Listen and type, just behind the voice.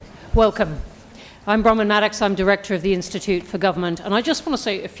Welcome. I'm Bronwyn Maddox. I'm Director of the Institute for Government, and I just want to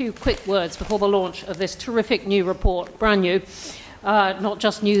say a few quick words before the launch of this terrific new report, brand new, not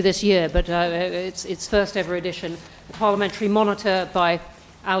just new this year, but its first ever edition, the Parliamentary Monitor by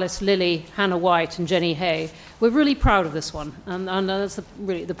Alice Lilly, Hannah White and Jenny Hay. We're really proud of this one, and that's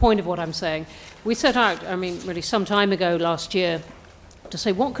really the point of what I'm saying. We set out, really some time ago last year, to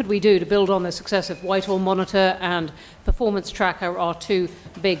say what could we do to build on the success of Whitehall Monitor and Performance Tracker, our two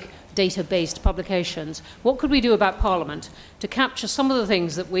big data-based publications. What could we do about Parliament to capture some of the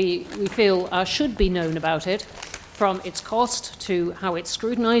things that we feel should be known about it, from its cost to how it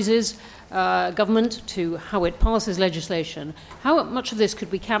scrutinises government to how it passes legislation? How much of this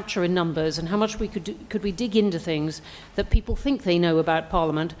could we capture in numbers, and how much could we dig into things that people think they know about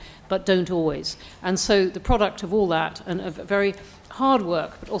Parliament but don't always? And so the product of all that, and of very hard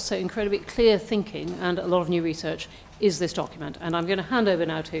work but also incredibly clear thinking and a lot of new research, is this document. And I'm going to hand over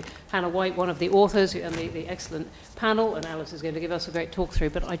now to Hannah White, one of the authors, and the excellent panel, and Alice is going to give us a great talk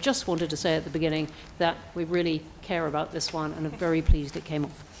through. But I just wanted to say at the beginning that we really care about this one and are very pleased it came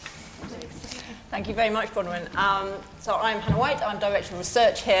off. Thank you very much, Bronwyn. So I'm Hannah White. I'm Director of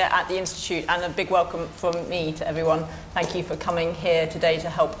Research here at the Institute, and a big welcome from me to everyone. Thank you for coming here today to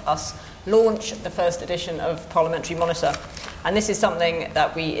help us launch the first edition of Parliamentary Monitor. And this is something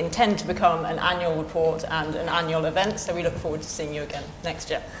that we intend to become an annual report and an annual event, so we look forward to seeing you again next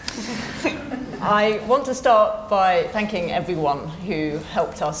year. I want to start by thanking everyone who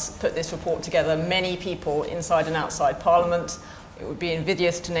helped us put this report together, many people inside and outside Parliament. It would be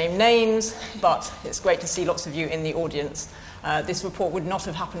invidious to name names, but it's great to see lots of you in the audience. This report would not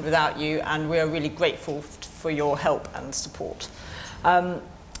have happened without you, and we are really grateful for your help and support.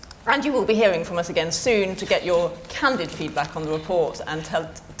 And you will be hearing from us again soon to get your candid feedback on the report and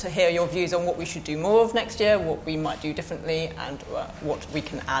to hear your views on what we should do more of next year, what we might do differently, and what we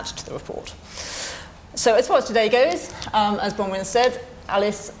can add to the report. So as far as today goes, as Bronwyn said,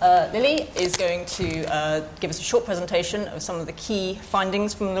 Alice Lilly is going to give us a short presentation of some of the key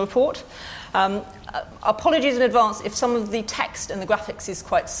findings from the report. Apologies in advance if some of the text and the graphics is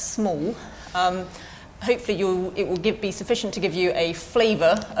quite small. Hopefully it will be sufficient to give you a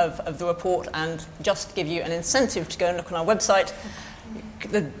flavour of the report and just give you an incentive to go and look on our website.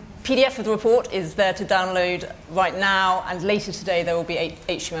 The PDF of the report is there to download right now, and later today there will be 8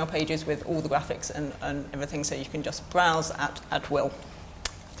 HTML pages with all the graphics and everything, so you can just browse at will.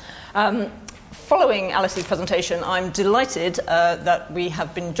 Following Alice's presentation, I'm delighted that we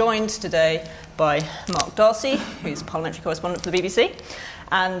have been joined today by Mark Darcy, who's parliamentary correspondent for the BBC,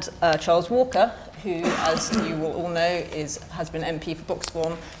 and Charles Walker, who, as you will all know, has been MP for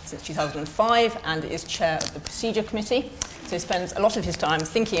Broxbourne since 2005 and is chair of the Procedure Committee. So he spends a lot of his time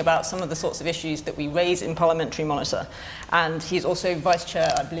thinking about some of the sorts of issues that we raise in Parliamentary Monitor. And he's also vice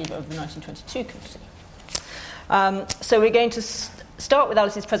chair, I believe, of the 1922 Committee. So we're going to start with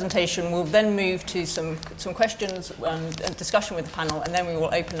Alice's presentation. We'll then move to some questions and discussion with the panel, and then we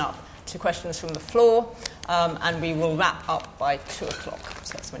will open up to questions from the floor, and we will wrap up by 2 o'clock.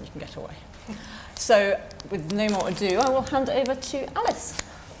 So that's when you can get away. So, with no more ado, I will hand over to Alice.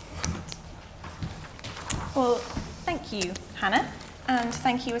 Well, thank you, Hannah, and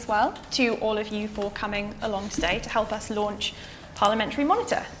thank you as well to all of you for coming along today to help us launch Parliamentary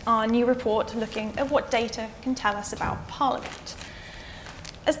Monitor, our new report looking at what data can tell us about Parliament.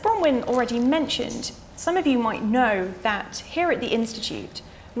 As Bronwyn already mentioned, some of you might know that here at the Institute,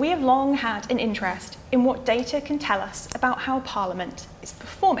 we have long had an interest in what data can tell us about how Parliament is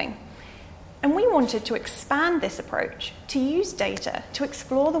performing. And we wanted to expand this approach to use data to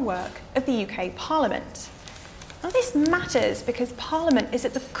explore the work of the UK Parliament. Now, this matters because Parliament is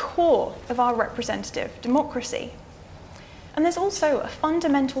at the core of our representative democracy. And there's also a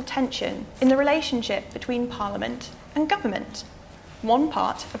fundamental tension in the relationship between Parliament and government. One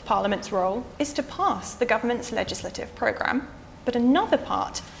part of Parliament's role is to pass the government's legislative programme, but another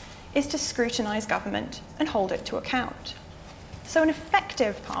part is to scrutinise government and hold it to account. So an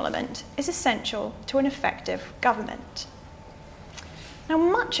effective Parliament is essential to an effective government. Now,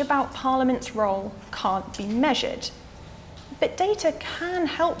 much about Parliament's role can't be measured, but data can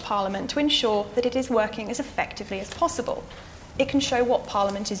help Parliament to ensure that it is working as effectively as possible. It can show what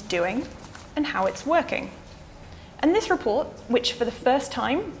Parliament is doing and how it's working. And this report, which for the first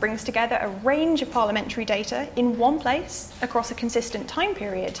time brings together a range of parliamentary data in one place across a consistent time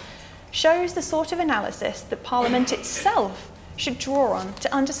period, shows the sort of analysis that Parliament itself should draw on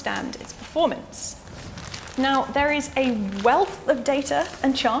to understand its performance. Now, there is a wealth of data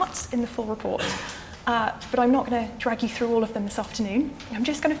and charts in the full report, but I'm not going to drag you through all of them this afternoon. I'm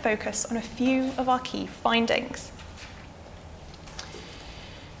just going to focus on a few of our key findings.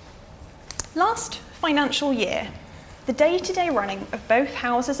 Last financial year, the day-to-day running of both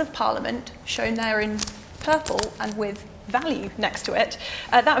Houses of Parliament, shown there in purple and with value next to it,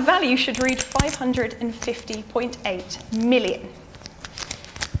 that value should read 550.8 million.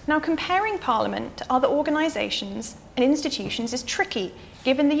 Now, comparing Parliament to other organisations and institutions is tricky,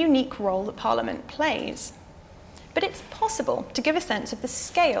 given the unique role that Parliament plays. But it's possible to give a sense of the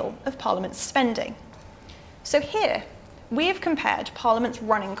scale of Parliament's spending. So here, we have compared Parliament's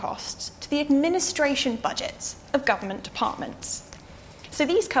running costs to the administration budgets of government departments. So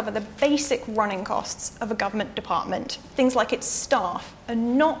these cover the basic running costs of a government department, things like its staff,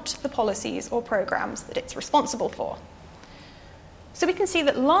 and not the policies or programmes that it's responsible for. So we can see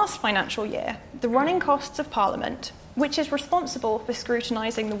that last financial year, the running costs of Parliament, which is responsible for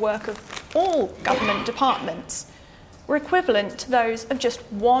scrutinising the work of all government departments, were equivalent to those of just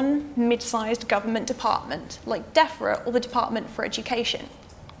one mid-sized government department, like DEFRA or the Department for Education.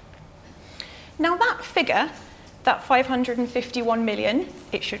 Now that figure, that 551 million,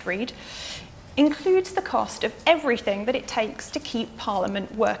 it should read, includes the cost of everything that it takes to keep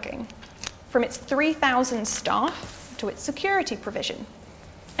Parliament working, from its 3,000 staff to its security provision.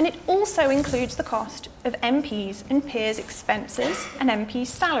 And it also includes the cost of MPs' and peers' expenses and MPs'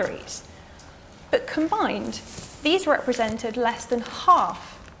 salaries. But combined, these represented less than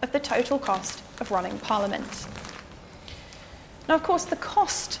half of the total cost of running Parliament. Now, of course, the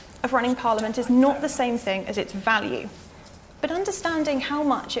cost of running Parliament is not the same thing as its value, but understanding how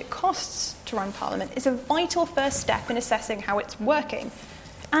much it costs to run Parliament is a vital first step in assessing how it's working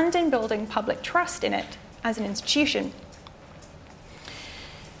and in building public trust in it as an institution.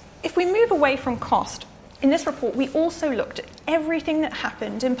 If we move away from cost, in this report, we also looked at everything that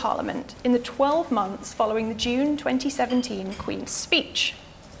happened in Parliament in the 12 months following the June 2017 Queen's Speech.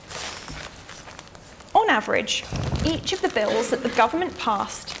 On average, each of the bills that the government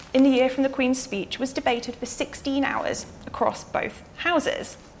passed in the year from the Queen's Speech was debated for 16 hours across both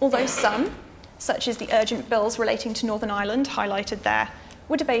houses, although some, such as the urgent bills relating to Northern Ireland highlighted there,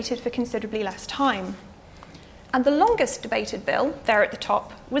 were debated for considerably less time. And the longest debated bill, there at the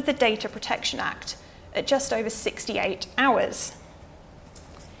top, was the Data Protection Act, at just over 68 hours.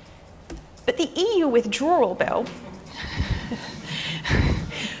 But the EU withdrawal bill,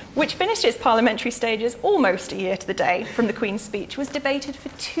 which finished its parliamentary stages almost a year to the day from the Queen's Speech, was debated for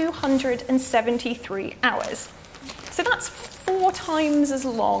 273 hours. So that's 4 times as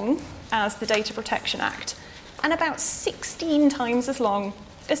long as the Data Protection Act, and about 16 times as long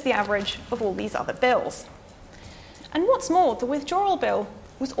as the average of all these other bills. And what's more, the withdrawal bill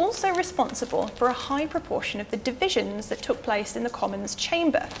was also responsible for a high proportion of the divisions that took place in the Commons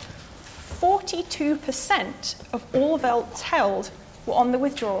chamber. 42% of all votes held were on the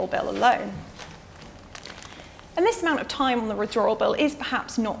withdrawal bill alone. And this amount of time on the withdrawal bill is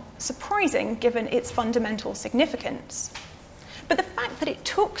perhaps not surprising given its fundamental significance. But the fact that it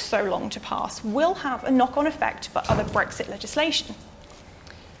took so long to pass will have a knock-on effect for other Brexit legislation.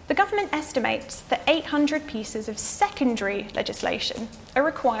 The government estimates that 800 pieces of secondary legislation are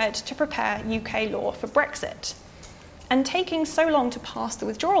required to prepare UK law for Brexit. And taking so long to pass the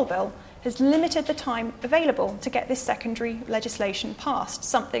withdrawal bill has limited the time available to get this secondary legislation passed,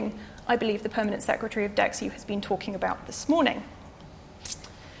 something I believe the Permanent Secretary of DExEU has been talking about this morning.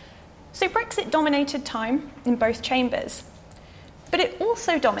 So Brexit dominated time in both chambers, but it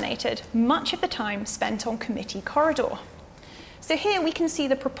also dominated much of the time spent on committee corridor. So here we can see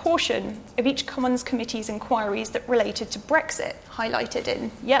the proportion of each Commons Committee's inquiries that related to Brexit, highlighted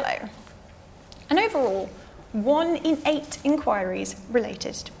in yellow. And overall, 1 in 8 inquiries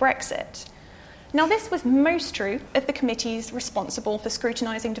related to Brexit. Now, this was most true of the committees responsible for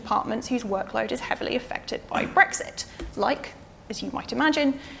scrutinising departments whose workload is heavily affected by Brexit, like, as you might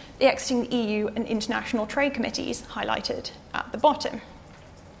imagine, the Exiting the EU and International Trade Committees, highlighted at the bottom.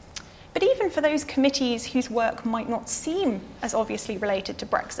 But even for those committees whose work might not seem as obviously related to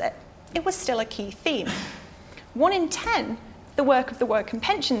Brexit, it was still a key theme. 1 in 10, the work of the Work and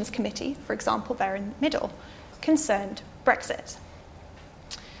Pensions Committee, for example, there in the middle, concerned Brexit.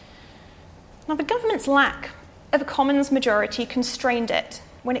 Now, the government's lack of a Commons majority constrained it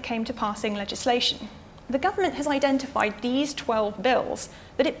when it came to passing legislation. The government has identified these 12 bills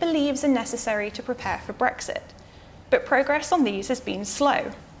that it believes are necessary to prepare for Brexit, but progress on these has been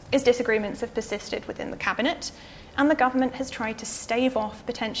slow, as disagreements have persisted within the Cabinet, and the government has tried to stave off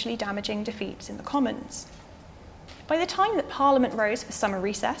potentially damaging defeats in the Commons. By the time that Parliament rose for summer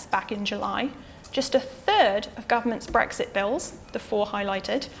recess back in July, just a third of government's Brexit bills, the 4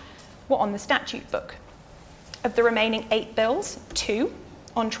 highlighted, were on the statute book. Of the remaining 8 bills, 2,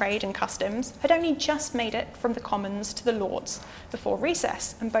 on trade and customs had only just made it from the Commons to the Lords before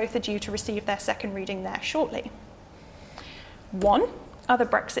recess, and both are due to receive their second reading there shortly. One other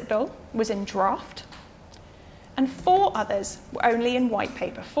Brexit bill was in draft, and 4 others were only in white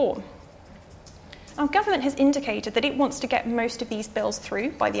paper form. Our government has indicated that it wants to get most of these bills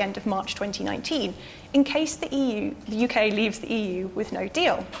through by the end of March 2019, in case the UK leaves the EU with no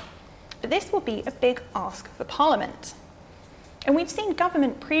deal. But this will be a big ask for Parliament. And we've seen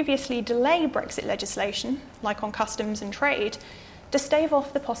government previously delay Brexit legislation, like on customs and trade, to stave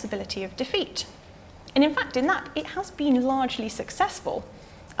off the possibility of defeat. And in fact, in that, it has been largely successful.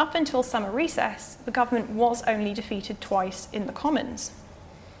 Up until summer recess, the government was only defeated twice in the Commons.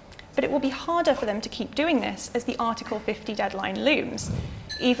 But it will be harder for them to keep doing this as the Article 50 deadline looms,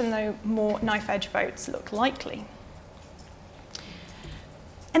 even though more knife-edge votes look likely.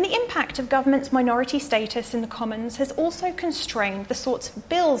 And the impact of government's minority status in the Commons has also constrained the sorts of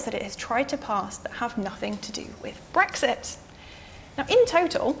bills that it has tried to pass that have nothing to do with Brexit. Now, in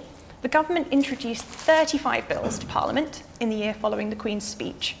total, the government introduced 35 bills to Parliament in the year following the Queen's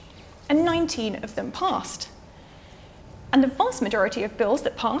speech, and 19 of them passed. And the vast majority of bills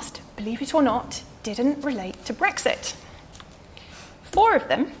that passed, believe it or not, didn't relate to Brexit. 4 of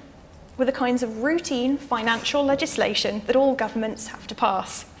them were the kinds of routine financial legislation that all governments have to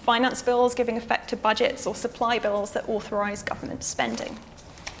pass. Finance bills giving effect to budgets or supply bills that authorise government spending.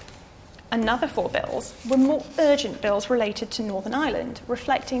 Another 4 bills were more urgent bills related to Northern Ireland,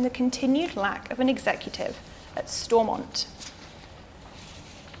 reflecting the continued lack of an executive at Stormont.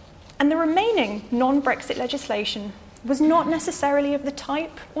 And the remaining non-Brexit legislation was not necessarily of the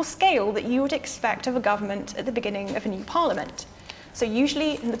type or scale that you would expect of a government at the beginning of a new parliament. So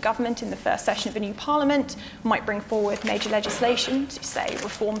usually the government in the first session of a new parliament might bring forward major legislation to, say,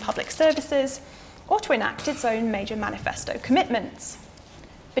 reform public services or to enact its own major manifesto commitments.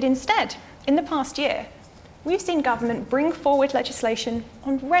 But instead, in the past year, we've seen government bring forward legislation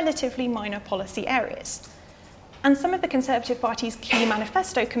on relatively minor policy areas. And some of the Conservative Party's key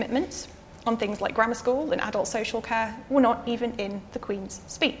manifesto commitments on things like grammar school and adult social care were not even in the Queen's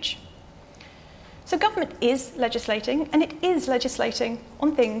speech. So government is legislating, and it is legislating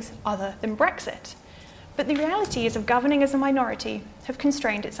on things other than Brexit. But the realities of governing as a minority have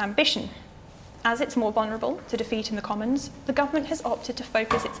constrained its ambition. As it's more vulnerable to defeat in the Commons, the government has opted to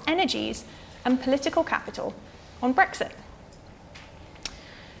focus its energies and political capital on Brexit.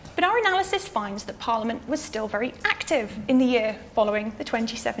 But our analysis finds that Parliament was still very active in the year following the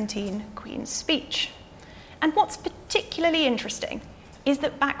 2017 Queen's speech. And what's particularly interesting is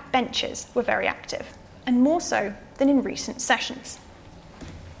that backbenchers were very active, and more so than in recent sessions.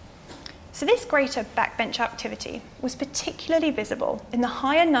 So this greater backbench activity was particularly visible in the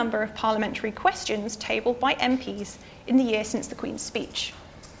higher number of parliamentary questions tabled by MPs in the year since the Queen's speech.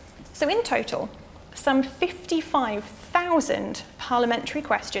 So in total, some 55,000 parliamentary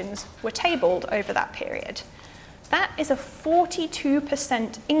questions were tabled over that period. That is a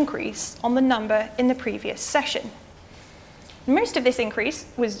 42% increase on the number in the previous session. Most of this increase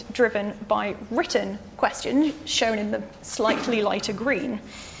was driven by written questions, shown in the slightly lighter green.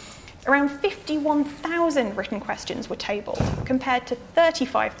 Around 51,000 written questions were tabled, compared to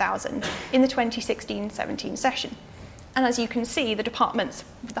 35,000 in the 2016-17 session. And as you can see, the departments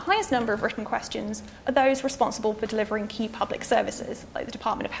with the highest number of written questions are those responsible for delivering key public services, like the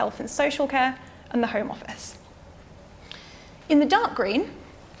Department of Health and Social Care and the Home Office. In the dark green,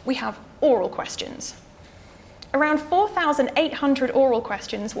 we have oral questions. Around 4,800 oral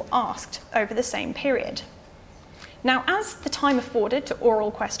questions were asked over the same period. Now, as the time afforded to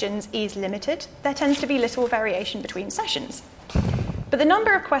oral questions is limited, there tends to be little variation between sessions. But the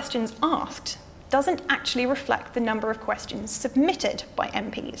number of questions asked doesn't actually reflect the number of questions submitted by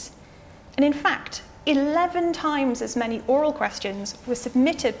MPs. And in fact, 11 times as many oral questions were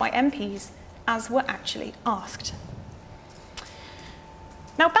submitted by MPs as were actually asked.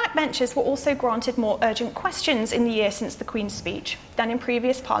 Now, backbenchers were also granted more urgent questions in the year since the Queen's speech than in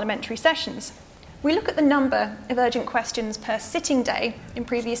previous parliamentary sessions. We look at the number of urgent questions per sitting day in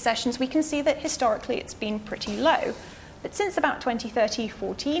previous sessions, we can see that historically it's been pretty low. But since about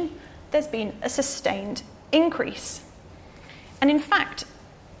 2013-14, there's been a sustained increase. And in fact,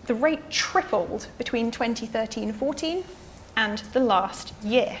 the rate tripled between 2013-14 and the last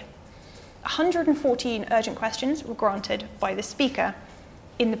year. 114 urgent questions were granted by the Speaker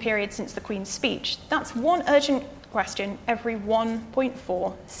in the period since the Queen's speech. That's one urgent question every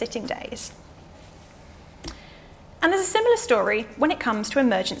 1.4 sitting days. And there's a similar story when it comes to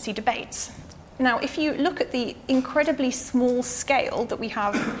emergency debates. Now, if you look at the incredibly small scale that we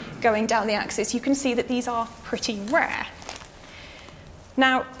have going down the axis, you can see that these are pretty rare.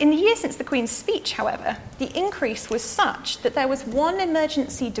 Now, in the year since the Queen's speech, however, the increase was such that there was one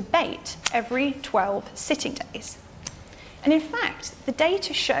emergency debate every 12 sitting days. And in fact, the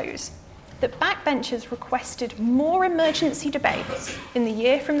data shows that backbenchers requested more emergency debates in the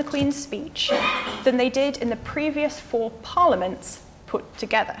year from the Queen's speech than they did in the previous 4 parliaments put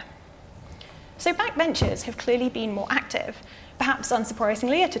together. So backbenchers have clearly been more active, perhaps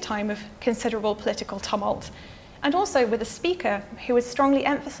unsurprisingly at a time of considerable political tumult, and also with a speaker who has strongly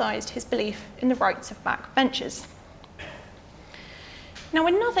emphasised his belief in the rights of backbenchers. Now,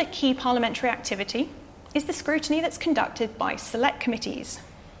 another key parliamentary activity is the scrutiny that's conducted by select committees.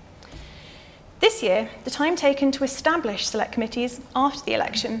 This year, the time taken to establish select committees after the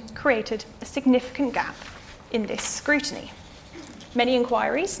election created a significant gap in this scrutiny. Many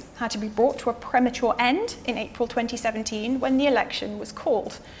inquiries had to be brought to a premature end in April 2017 when the election was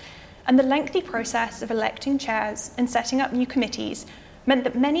called, and the lengthy process of electing chairs and setting up new committees meant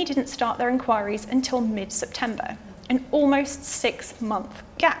that many didn't start their inquiries until mid-September, an almost 6-month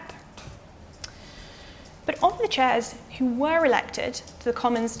gap. But of the chairs who were elected to the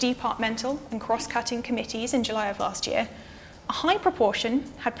Commons departmental and cross-cutting committees in July of last year, a high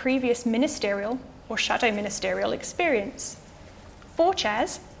proportion had previous ministerial or shadow ministerial experience. 4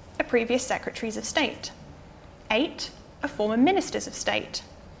 chairs are previous secretaries of state, 8 are former ministers of state,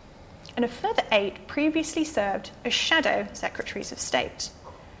 and a further 8 previously served as shadow secretaries of state.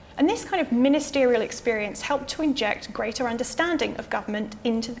 And this kind of ministerial experience helped to inject greater understanding of government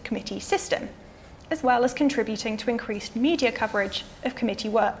into the committee system, as well as contributing to increased media coverage of committee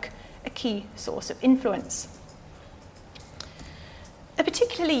work, a key source of influence. A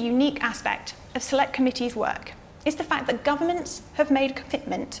particularly unique aspect of select committees' work is the fact that governments have made a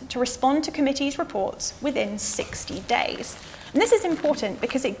commitment to respond to committees' reports within 60 days. And this is important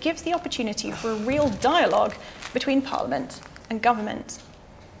because it gives the opportunity for a real dialogue between Parliament and government.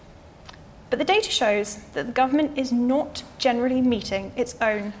 But the data shows that the government is not generally meeting its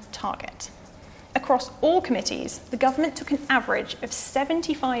own target. Across all committees, the government took an average of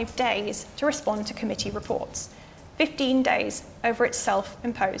 75 days to respond to committee reports, 15 days over its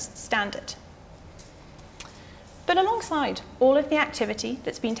self-imposed standard. But alongside all of the activity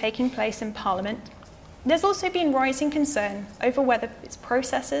that's been taking place in Parliament, there's also been rising concern over whether its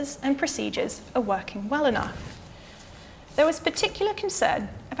processes and procedures are working well enough. There was particular concern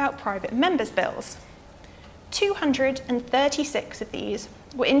about private members' bills. 236 of these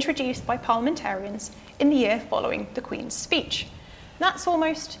were introduced by parliamentarians in the year following the Queen's speech. That's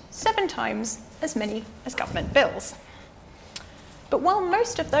almost 7 times as many as government bills. But while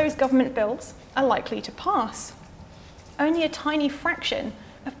most of those government bills are likely to pass, only a tiny fraction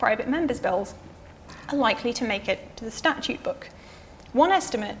of private members' bills are likely to make it to the statute book. One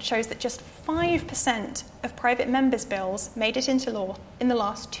estimate shows that just 5% of private members' bills made it into law in the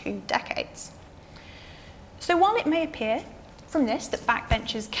last 2 decades. So while it may appear from this that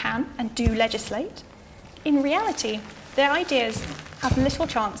backbenchers can and do legislate, in reality, their ideas have little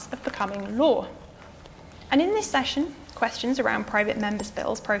chance of becoming law. And in this session, questions around private members'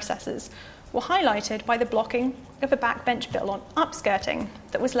 bills processes were highlighted by the blocking of a backbench bill on upskirting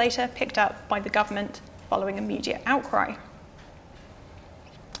that was later picked up by the government following a media outcry.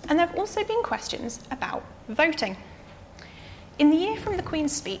 And there have also been questions about voting. In the year from the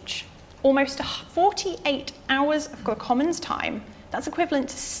Queen's speech, almost 48 hours of the Commons time, that's equivalent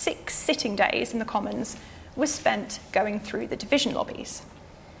to 6 sitting days in the Commons, was spent going through the division lobbies.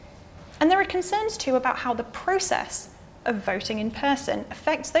 And there are concerns too about how the process of voting in person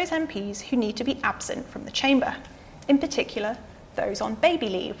affects those MPs who need to be absent from the chamber, in particular those on baby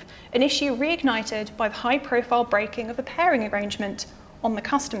leave, an issue reignited by the high-profile breaking of a pairing arrangement on the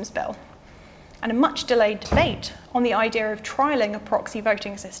customs bill, and a much-delayed debate on the idea of trialling a proxy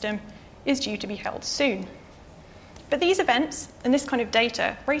voting system is due to be held soon. But these events and this kind of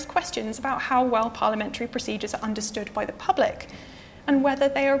data raise questions about how well parliamentary procedures are understood by the public and whether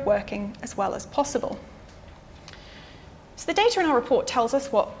they are working as well as possible. So the data in our report tells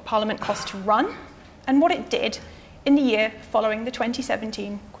us what Parliament cost to run and what it did in the year following the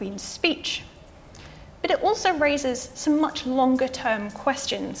 2017 Queen's speech. But it also raises some much longer-term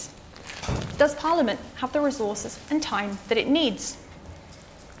questions. Does Parliament have the resources and time that it needs?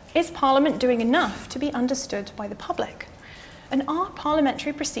 Is Parliament doing enough to be understood by the public? And are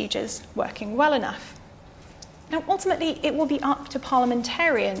parliamentary procedures working well enough? Now, ultimately, it will be up to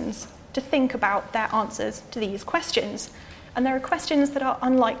parliamentarians to think about their answers to these questions. And there are questions that are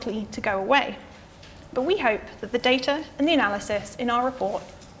unlikely to go away. But we hope that the data and the analysis in our report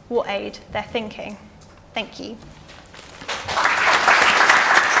will aid their thinking. Thank you.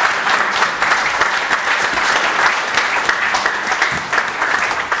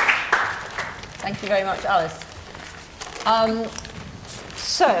 Thank you very much, Alice.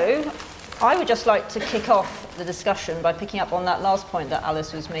 So, I would just like to kick off the discussion by picking up on that last point that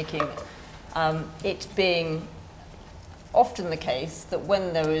Alice was making, it being often the case that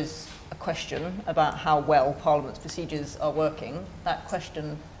when there is a question about how well Parliament's procedures are working, that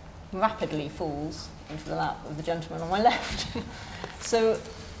question rapidly falls into the lap of the gentleman on my left. So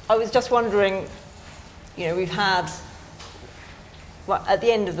I was just wondering, we've had, at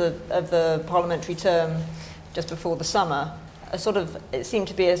the end of the parliamentary term, just before the summer, it seemed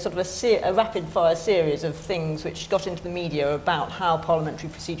to be a rapid-fire series of things which got into the media about how parliamentary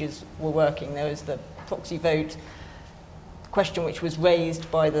procedures were working. There was the proxy vote question which was raised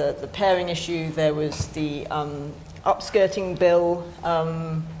by the pairing issue. There was the upskirting bill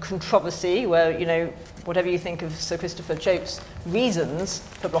controversy, where, whatever you think of Sir Christopher Chope's reasons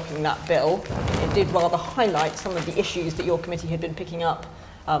for blocking that bill, it did rather highlight some of the issues that your committee had been picking up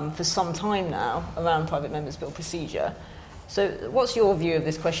for some time now around private members' bill procedure. So what's your view of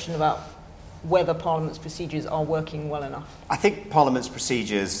this question about whether Parliament's procedures are working well enough? I think Parliament's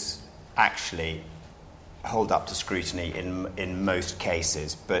procedures actually hold up to scrutiny in most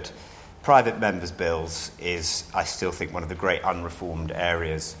cases, but private members' bills is, I still think, one of the great unreformed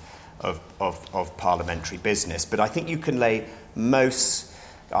areas of parliamentary business. But I think you can lay most,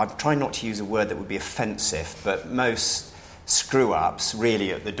 I'm trying not to use a word that would be offensive, but most screw-ups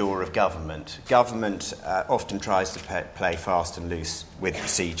really at the door of government. Government often tries to play fast and loose with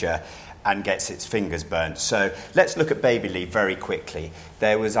procedure and gets its fingers burnt. So let's look at baby leave very quickly.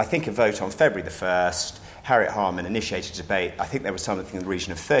 There was, I think, a vote on February the 1st. Harriet Harman initiated a debate. I think there was something in the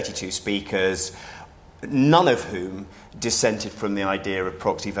region of 32 speakers, none of whom dissented from the idea of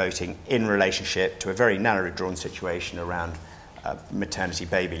proxy voting in relationship to a very narrowly drawn situation around maternity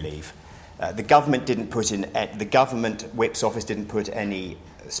baby leave. The government the government whip's office didn't put any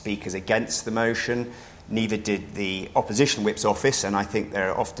speakers against the motion. Neither did the opposition whip's office, and I think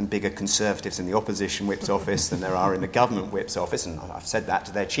there are often bigger conservatives in the opposition whip's office than there are in the government whip's office, and I've said that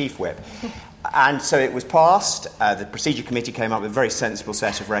to their chief whip. And so it was passed. The procedure committee came up with a very sensible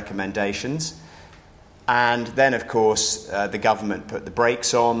set of recommendations. And then, of course, the government put the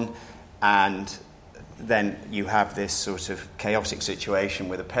brakes on, and then you have this sort of chaotic situation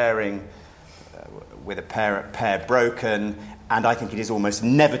with a pairing, with a pair broken, and I think it is almost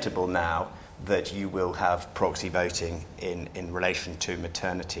inevitable now that you will have proxy voting in relation to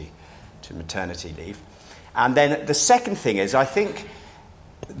maternity leave. And then the second thing is, I think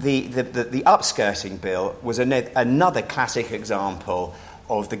the upskirting bill was another classic example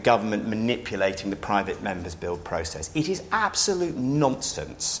of the government manipulating the private members' bill process. It is absolute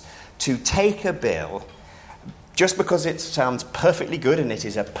nonsense to take a bill just because it sounds perfectly good, and it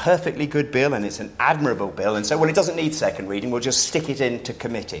is a perfectly good bill and it's an admirable bill, and so, well, it doesn't need second reading, we'll just stick it into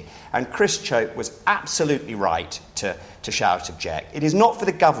committee. And Chris Chope was absolutely right to shout object. It is not for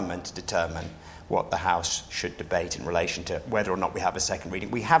the government to determine what the House should debate in relation to whether or not we have a second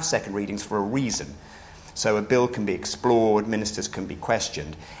reading. We have second readings for a reason. So a bill can be explored, ministers can be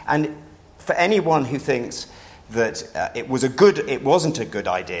questioned. And for anyone who thinks that it wasn't a good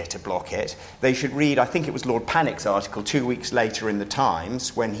idea to block it, they should read, I think it was Lord Pannick's article 2 weeks later in the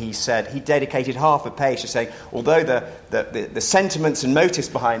Times, when he said, he dedicated half a page to saying, although the sentiments and motives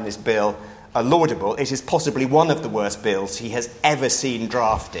behind this bill are laudable, it is possibly one of the worst bills he has ever seen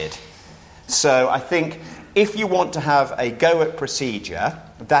drafted. So I think if you want to have a go at procedure,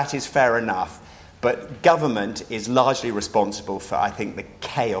 that is fair enough. But government is largely responsible for, I think, the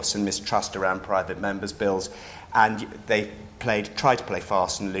chaos and mistrust around private members' bills, and they tried to play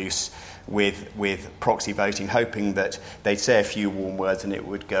fast and loose with proxy voting, hoping that they'd say a few warm words and it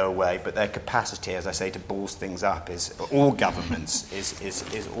would go away. But their capacity, as I say, to balls things up all governments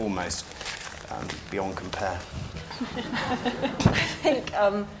is almost beyond compare. I think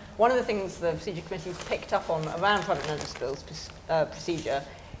one of the things the Procedure Committee picked up on around private members' bills procedure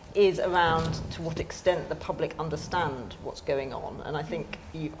is around to what extent the public understand what's going on. And I think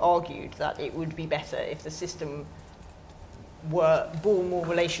you've argued that it would be better if the system bore more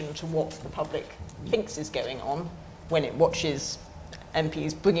relation to what the public thinks is going on when it watches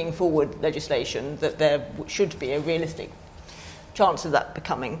MPs bringing forward legislation, that there should be a realistic chance of that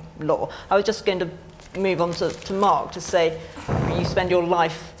becoming law. I was just going to move on to Mark to say, you spend your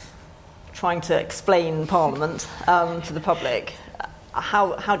life trying to explain Parliament to the public.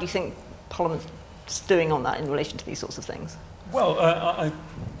 How do you think Parliament's doing on that in relation to these sorts of things? Well,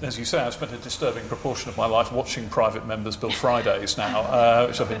 as you say, I've spent a disturbing proportion of my life watching Private Members' Bill Fridays now,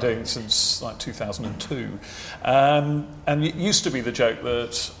 which I've been doing since like 2002. And it used to be the joke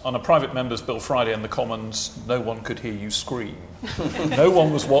that on a Private Members' Bill Friday in the Commons, no one could hear you scream. No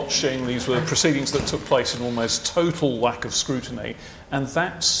one was watching. These were proceedings that took place in almost total lack of scrutiny. And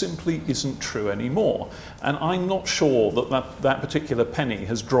that simply isn't true anymore. And I'm not sure that particular penny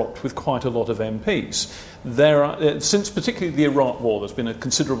has dropped with quite a lot of MPs. There are, since particularly the Iraq War, there's been a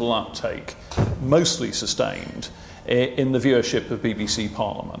considerable uptake, mostly sustained, in the viewership of BBC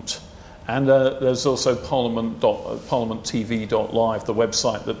Parliament. And there's also parliamenttv.live, the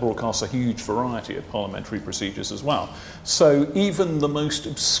website that broadcasts a huge variety of parliamentary procedures as well. So even the most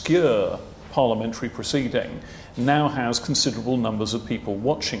obscure parliamentary proceeding now has considerable numbers of people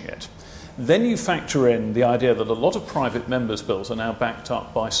watching it. Then you factor in the idea that a lot of private members' bills are now backed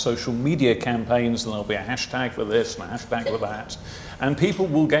up by social media campaigns, and there'll be a hashtag for this and a hashtag for that, and people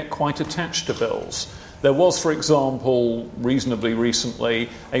will get quite attached to bills. There was, for example, reasonably recently,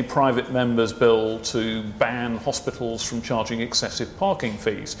 a private member's bill to ban hospitals from charging excessive parking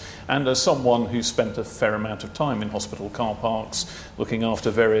fees. And as someone who's spent a fair amount of time in hospital car parks looking after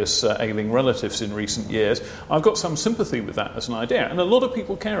various ailing relatives in recent years, I've got some sympathy with that as an idea. And a lot of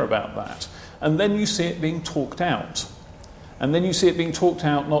people care about that. And then you see it being talked out. And then you see it being talked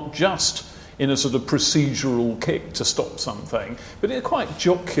out not just in a sort of procedural kick to stop something, but in a quite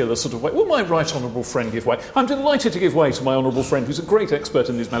jocular sort of way. Will my right honourable friend give way? I'm delighted to give way to my honourable friend, who's a great expert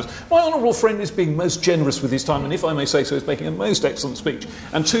in these matters. My honourable friend is being most generous with his time, and if I may say so, is making a most excellent speech.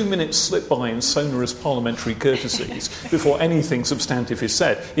 And 2 minutes slip by in sonorous parliamentary courtesies before anything substantive is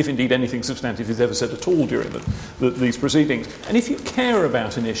said, if indeed anything substantive is ever said at all during these proceedings. And if you care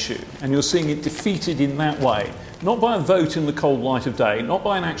about an issue, and you're seeing it defeated in that way, not by a vote in the cold light of day, not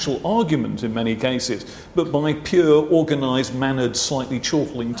by an actual argument in many cases, but by pure, organised, mannered, slightly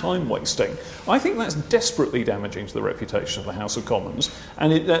chortling time wasting, I think that's desperately damaging to the reputation of the House of Commons.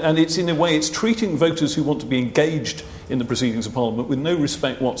 And it's in a way, it's treating voters who want to be engaged in the proceedings of Parliament with no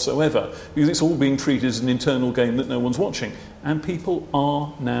respect whatsoever, because it's all being treated as an internal game that no one's watching. And people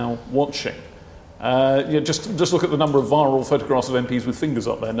are now watching. Just look at the number of viral photographs of MPs with fingers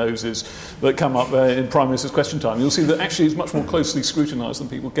up their noses that come up in Prime Minister's Question Time. You'll see that actually it's much more closely scrutinised than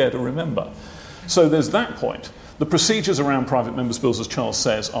people care to remember. So there's that point. The procedures around private members' bills, as Charles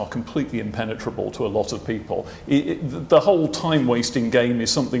says, are completely impenetrable to a lot of people. The whole time-wasting game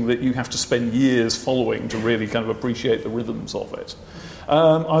is something that you have to spend years following to really kind of appreciate the rhythms of it.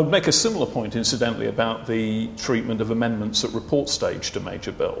 I would make a similar point, incidentally, about the treatment of amendments at report stage to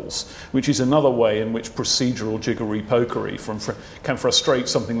major bills, which is another way in which procedural jiggery-pokery can frustrate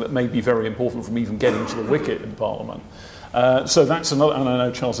something that may be very important from even getting to the wicket in Parliament. So that's another, and I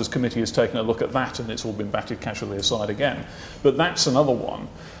know Charles's committee has taken a look at that, and it's all been batted casually aside again. But that's another one.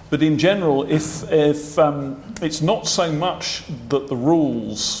 But in general, if it's not so much that the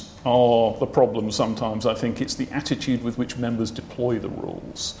rules are the problem sometimes, I think it's the attitude with which members deploy the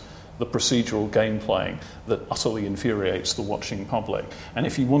rules, the procedural game playing, that utterly infuriates the watching public. And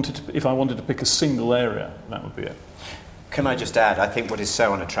if I wanted to pick a single area, that would be it. Can I just add, I think what is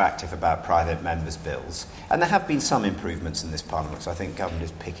so unattractive about private members' bills, and there have been some improvements in this Parliament, so I think government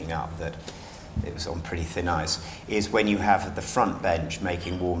is picking up that it was on pretty thin ice, is when you have the front bench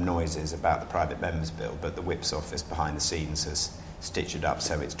making warm noises about the private members' bill, but the Whip's office behind the scenes has stitch it up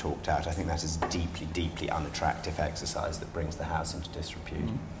so it's talked out. I think that is a deeply, deeply unattractive exercise that brings the House into disrepute.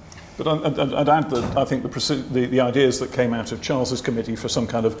 But I'd add that I think the ideas that came out of Charles's committee for some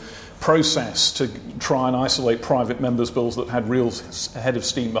kind of process to try and isolate private members' bills that had real head of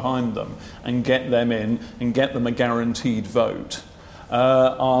steam behind them and get them in and get them a guaranteed vote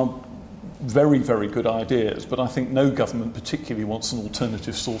are very, very good ideas, but I think no government particularly wants an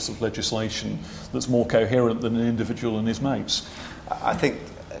alternative source of legislation that's more coherent than an individual and his mates. I think,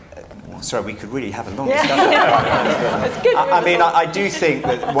 sorry, we could really have a long discussion. I do think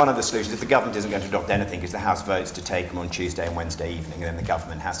that one of the solutions, if the government isn't going to adopt anything, is the House votes to take them on Tuesday and Wednesday evening, and then the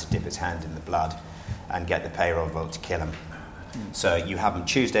government has to dip its hand in the blood and get the payroll vote to kill them. So you have them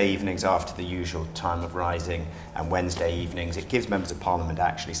Tuesday evenings after the usual time of rising and Wednesday evenings. It gives members of Parliament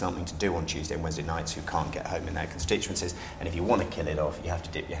actually something to do on Tuesday and Wednesday nights who can't get home in their constituencies. And if you want to kill it off, you have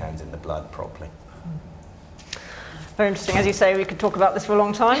to dip your hands in the blood properly. Very interesting. As you say, we could talk about this for a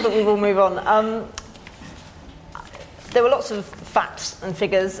long time, but we will move on. There were lots of facts and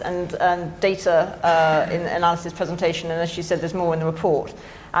figures and data in the analysis presentation, and as you said, there's more in the report.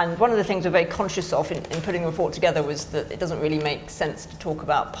 And one of the things we're very conscious of in putting the report together was that it doesn't really make sense to talk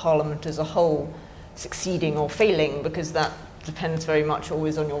about Parliament as a whole succeeding or failing, because that depends very much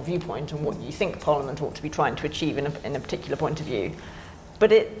always on your viewpoint and what you think Parliament ought to be trying to achieve in a particular point of view.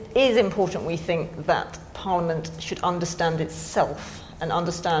 But it is important, we think, that Parliament should understand itself and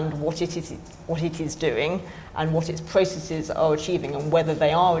understand what it is doing and what its processes are achieving and whether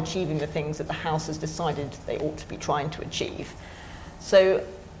they are achieving the things that the House has decided they ought to be trying to achieve. So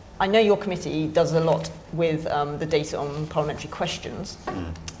I know your committee does a lot with the data on parliamentary questions.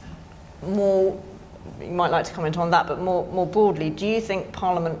 You might like to comment on that, but more broadly, do you think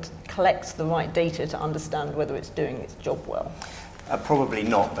Parliament collects the right data to understand whether it's doing its job well? Probably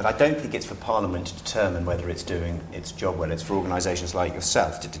not, but I don't think it's for Parliament to determine whether it's doing its job well. It's for organisations like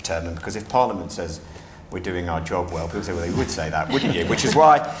yourself to determine, because if Parliament says we're doing our job well, people say, well, they would say that, wouldn't you? Which is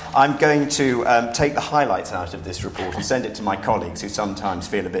why I'm going to take the highlights out of this report and send it to my colleagues who sometimes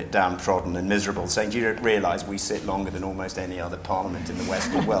feel a bit downtrodden and miserable, saying, do you realise we sit longer than almost any other Parliament in the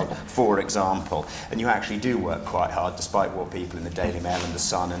Western world, for example, and you actually do work quite hard, despite what people in the Daily Mail and the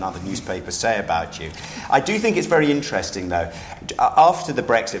Sun and other newspapers say about you. I do think it's very interesting, though, after the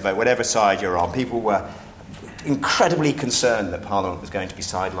Brexit vote, whatever side you're on, people were incredibly concerned that Parliament was going to be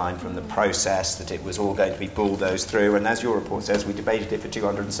sidelined from the process, that it was all going to be bulldozed through, and as your report says, we debated it for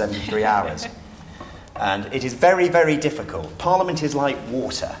 273 hours. And it is very, very difficult. Parliament is like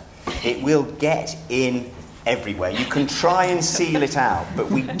water. It will get in everywhere. You can try and seal it out, but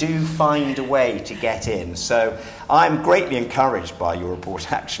we do find a way to get in. So I'm greatly encouraged by your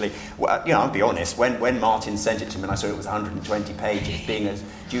report, actually. Well, I'll be honest, when Martin sent it to me and I saw it was 120 pages, being as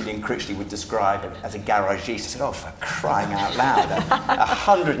Julian Critchley would describe it as a garagiste, I said, oh, for crying out loud,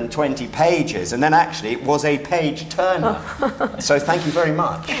 120 pages. And then actually it was a page turner. So thank you very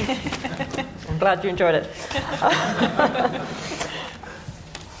much. I'm glad you enjoyed it.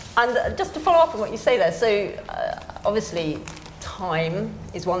 And just to follow up on what you say there, so obviously time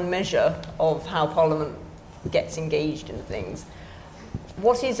is one measure of how Parliament gets engaged in things.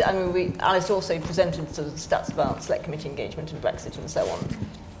 Alice also presented sort of stats about Select Committee engagement and Brexit and so on.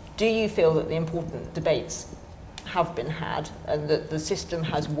 Do you feel that the important debates have been had and that the system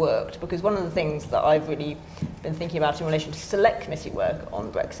has worked? Because one of the things that I've really been thinking about in relation to Select Committee work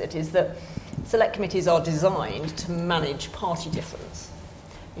on Brexit is that Select Committees are designed to manage party difference.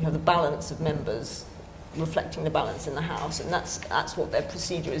 You have the balance of members reflecting the balance in the House, and that's what their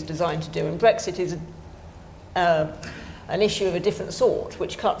procedure is designed to do. And Brexit is an issue of a different sort,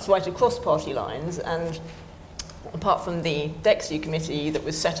 which cuts right across party lines, and apart from the DEXU committee that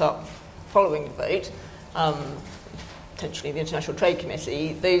was set up following the vote, potentially the International Trade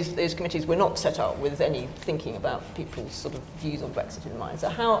Committee, those committees were not set up with any thinking about people's sort of views on Brexit in mind. So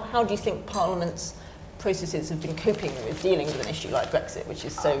how do you think Parliament's processes have been coping with dealing with an issue like Brexit, which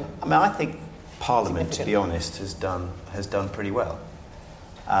is so... I think Parliament, to be honest, has done pretty well.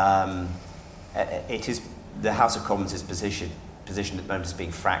 It is the House of Commons' positioned at the moment as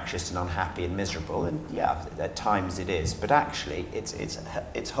being fractious and unhappy and miserable, and yeah, at times it is. But actually,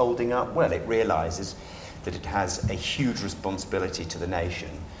 it's holding up well. It realises that it has a huge responsibility to the nation,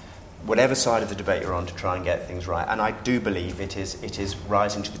 whatever side of the debate you're on, to try and get things right. And I do believe it is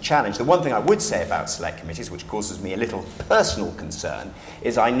rising to the challenge. The one thing I would say about Select Committees, which causes me a little personal concern,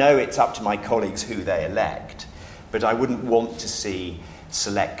 is I know it's up to my colleagues who they elect, but I wouldn't want to see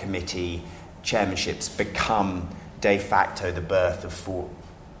Select Committee chairmanships become de facto the birth of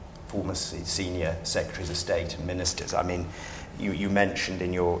former senior secretaries of state and ministers. I mean, you mentioned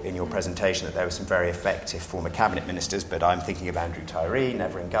in your presentation that there were some very effective former cabinet ministers, but I'm thinking of Andrew Tyree,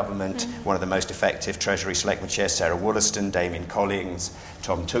 never in government, one of the most effective Treasury Selectmen chairs, Sarah Wollaston, Damien Collins,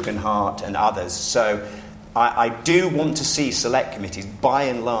 Tom Tugendhat, and others. So I do want to see Select Committees, by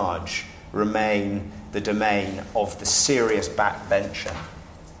and large, remain the domain of the serious backbencher.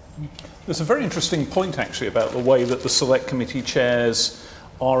 There's a very interesting point, actually, about the way that the Select Committee chairs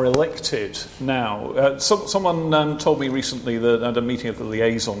are elected now. Someone told me recently that at a meeting of the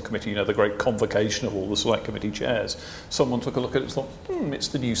Liaison Committee, the great convocation of all the Select Committee chairs, someone took a look at it and thought, it's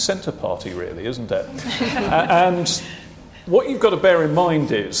the new Centre Party, really, isn't it? And what you've got to bear in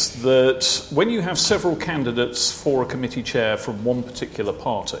mind is that when you have several candidates for a committee chair from one particular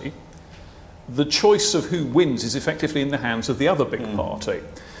party, the choice of who wins is effectively in the hands of the other big party.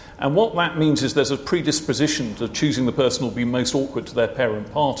 And what that means is there's a predisposition to choosing the person who will be most awkward to their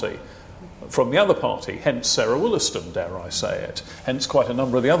parent party from the other party, hence Sarah Wollaston, dare I say it, hence quite a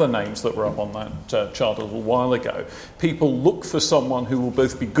number of the other names that were up on that chart a little while ago. People look for someone who will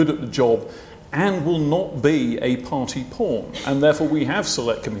both be good at the job and will not be a party pawn. And therefore we have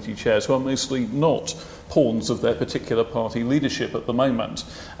Select Committee chairs who are mostly not pawns of their particular party leadership at the moment.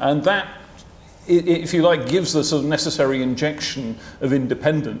 And that if you like, gives the sort of necessary injection of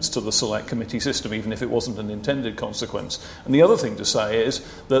independence to the select committee system, even if it wasn't an intended consequence. And the other thing to say is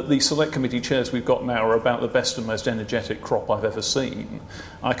that the select committee chairs we've got now are about the best and most energetic crop I've ever seen.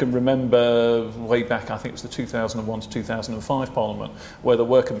 I can remember way back, I think it was the 2001 to 2005 Parliament, where the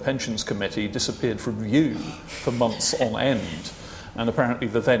Work and Pensions Committee disappeared from view for months on end. And apparently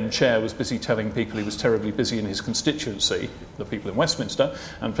the then chair was busy telling people he was terribly busy in his constituency, the people in Westminster,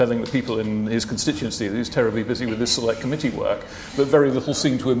 and telling the people in his constituency that he was terribly busy with his select committee work, but very little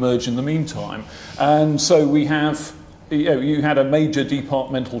seemed to emerge in the meantime. And so we have, you had a major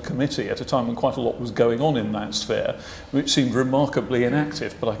departmental committee at a time when quite a lot was going on in that sphere, which seemed remarkably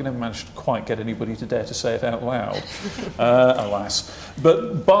inactive, but I can never manage to quite get anybody to dare to say it out loud, alas.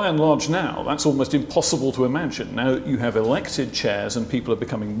 But by and large now, that's almost impossible to imagine. Now you have elected chairs and people are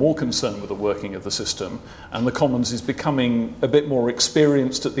becoming more concerned with the working of the system, and the Commons is becoming a bit more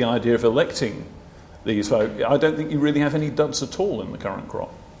experienced at the idea of electing these folk. I don't think you really have any duds at all in the current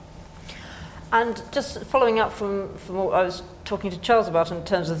crop. And just following up from what I was talking to Charles about in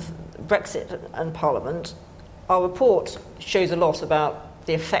terms of Brexit and Parliament, our report shows a lot about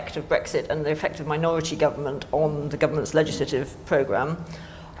the effect of Brexit and the effect of minority government on the government's legislative programme.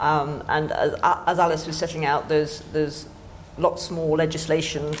 And as Alice was setting out, there's lots more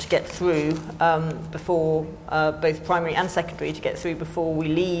legislation to get through before both primary and secondary to get through before we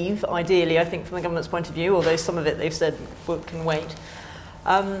leave, ideally, I think, from the government's point of view, although some of it they've said can wait.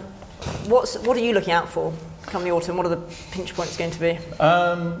 What are you looking out for come the autumn? What are the pinch points going to be?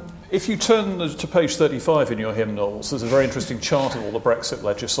 If you turn to page 35 in your hymnals, there's a very interesting chart of all the Brexit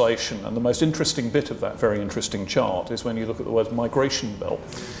legislation, and the most interesting bit of that very interesting chart is when you look at the words migration bill.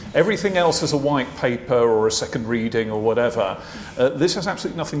 Everything else is a white paper or a second reading or whatever. This has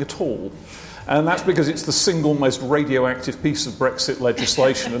absolutely nothing at all. And that's because it's the single most radioactive piece of Brexit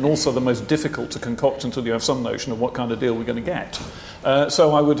legislation and also the most difficult to concoct until you have some notion of what kind of deal we're going to get.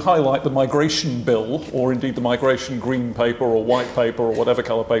 So I would highlight the migration bill, or indeed the migration green paper or white paper or whatever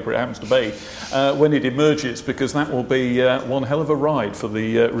colour paper it happens to be, when it emerges, because that will be one hell of a ride for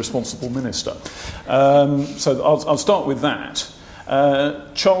the responsible minister. So I'll start with that.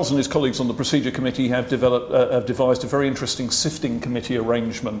 Charles and his colleagues on the Procedure Committee have devised a very interesting sifting committee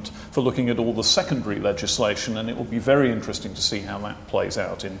arrangement for looking at all the secondary legislation, and it will be very interesting to see how that plays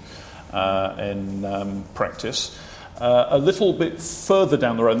out in practice. A little bit further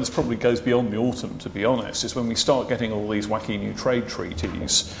down the road, and this probably goes beyond the autumn, to be honest, is when we start getting all these wacky new trade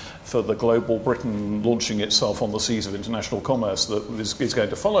treaties for the global Britain launching itself on the seas of international commerce that is going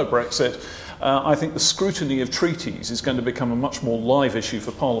to follow Brexit. I think the scrutiny of treaties is going to become a much more live issue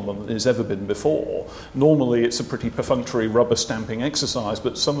for Parliament than it's ever been before. Normally it's a pretty perfunctory rubber stamping exercise,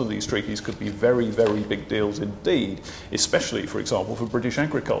 but some of these treaties could be very, very big deals indeed, especially, for example, for British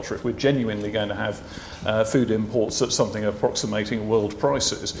agriculture. If we're genuinely going to have food imports at something approximating world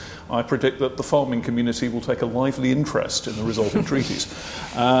prices, I predict that the farming community will take a lively interest in the resulting treaties.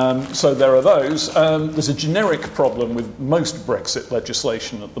 So there are those. There's a generic problem with most Brexit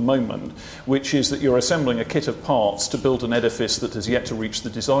legislation at the moment, which is that you're assembling a kit of parts to build an edifice that has yet to reach the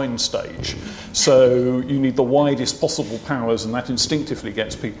design stage. So you need the widest possible powers, and that instinctively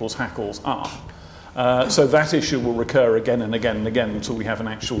gets people's hackles up. So that issue will recur again and again and again until we have an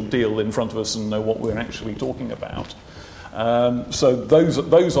actual deal in front of us and know what we're actually talking about. So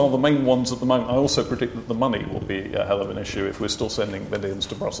those are the main ones at the moment. I also predict that the money will be a hell of an issue if we're still sending billions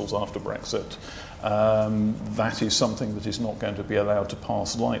to Brussels after Brexit. That is something that is not going to be allowed to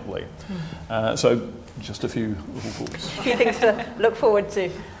pass lightly. So just a few little thoughts. A few things to look forward to.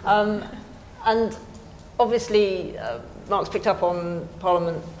 And obviously, Mark's picked up on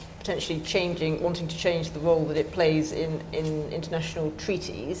Parliament potentially wanting to change the role that it plays in international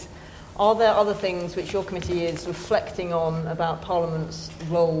treaties. Are there other things which your committee is reflecting on about Parliament's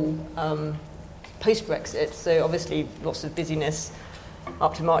role post-Brexit? So obviously lots of busyness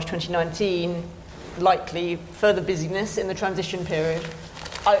up to March 2019, likely further busyness in the transition period.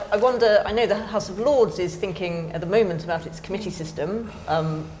 I wonder, I know the House of Lords is thinking at the moment about its committee system.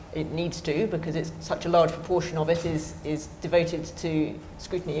 It needs to, because it's such a large proportion of it is devoted to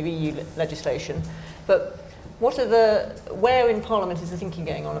scrutiny of EU legislation. But where in Parliament is the thinking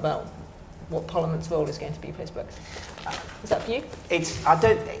going on about what Parliament's role is going to be post-Brexit? Is that for you?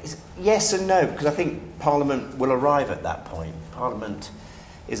 It's yes and no, because I think Parliament will arrive at that point. Parliament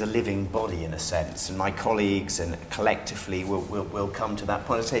is a living body in a sense, and my colleagues and collectively will come to that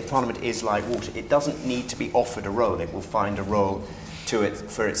point. I say Parliament is like water. It doesn't need to be offered a role. It will find a role to it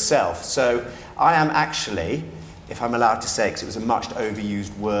for itself. So I am actually, if I'm allowed to say, because it was a much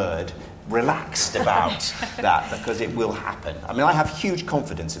overused word, relaxed about that, because it will happen. I mean, I have huge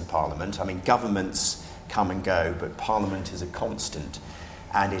confidence in Parliament. I mean, governments come and go, but Parliament is a constant,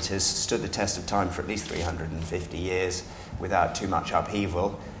 and it has stood the test of time for at least 350 years without too much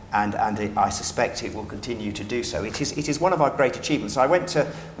upheaval, and I suspect it will continue to do so. It is one of our great achievements. I went to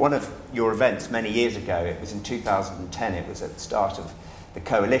one of your events many years ago. It was in 2010. It was at the start of the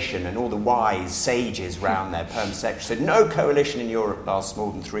coalition, and all the wise sages round there, Perm Secretary, said no coalition in Europe lasts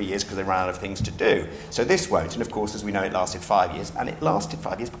more than 3 years because they ran out of things to do. So this won't, and of course, as we know, it lasted 5 years, and it lasted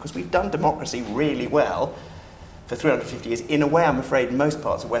 5 years because we've done democracy really well for 350 years in a way I'm afraid most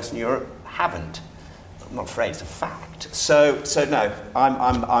parts of Western Europe haven't. I'm not afraid, it's a fact. So no,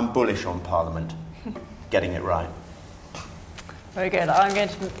 I'm bullish on Parliament getting it right. Very good. I'm going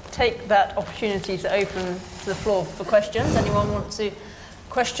to take that opportunity to open to the floor for questions. Anyone want to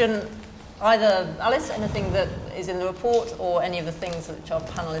question either Alice, anything that is in the report, or any of the things which our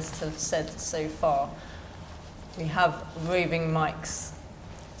panellists have said so far? We have roving mics.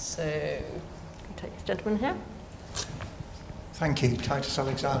 So, take this gentleman here. Thank you. Titus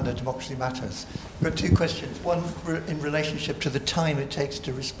Alexander, Democracy Matters. I've got two questions. One in relationship to the time it takes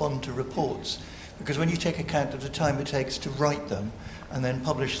to respond to reports. Because when you take account of the time it takes to write them and then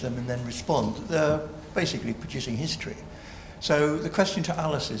publish them and then respond, they're basically producing history. So the question to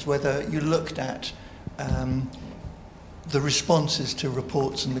Alice is whether you looked at the responses to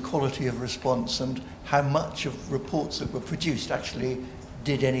reports and the quality of response, and how much of reports that were produced actually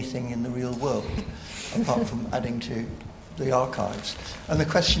did anything in the real world, apart from adding to the archives. And the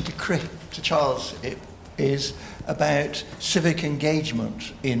question to Charles is about civic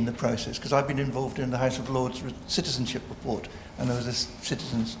engagement in the process, because I've been involved in the House of Lords citizenship report, and there was a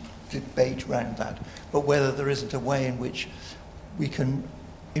citizens debate around that, but whether there isn't a way in which we can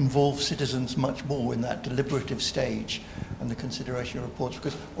involve citizens much more in that deliberative stage and the consideration of reports,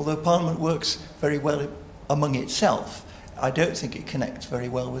 because although Parliament works very well among itself, I don't think it connects very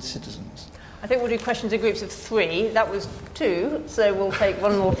well with citizens. I think we'll do questions in groups of 3. That was 2, so we'll take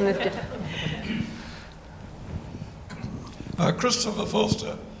one more from this. Christopher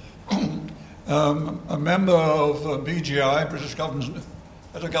Foster, a member of BGI, British Government,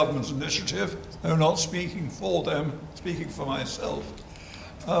 Better Government's Initiative, though not speaking for them, speaking for myself.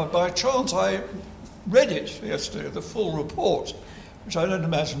 By chance, I read it yesterday, the full report, which I don't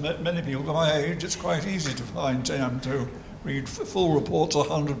imagine that many people at my age, it's quite easy to find time to read full reports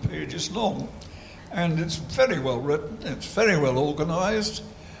 100 pages long. And it's very well written, it's very well organised,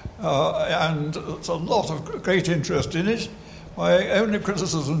 and there's a lot of great interest in it. My only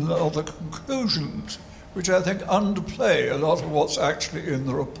criticism are the conclusions, which I think underplay a lot of what's actually in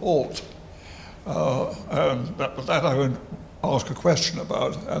the report. And that I won't ask a question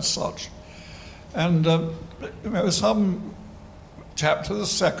about as such. And there were some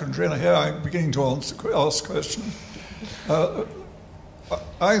chapters, secondary, and here I'm beginning to ask questions.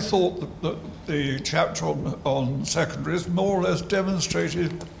 I thought that the chapter on secondaries more or less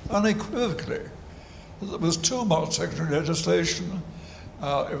demonstrated unequivocally that there was too much secondary legislation.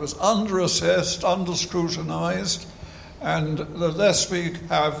 It was under-assessed, under-scrutinised, and the less we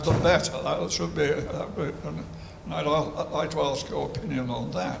have, the better. That should be, and I'd like to ask your opinion on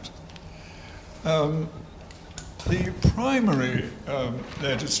that. The primary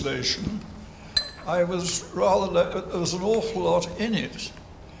legislation, I was rather, there was an awful lot in it,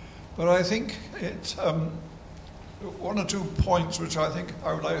 but I think it, one or 2 points which I think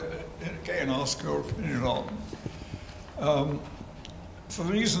I would like again ask your opinion on. For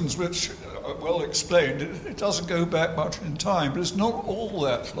reasons which are well explained, it doesn't go back much in time, but it's not all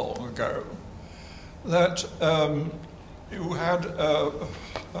that long ago that you had a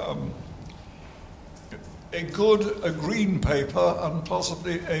green paper and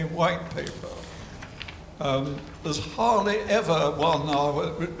possibly a white paper. There's hardly ever one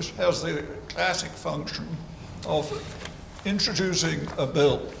now which has the classic function of introducing a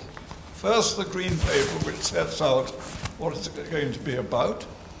bill. First, the green paper, which sets out what it's going to be about,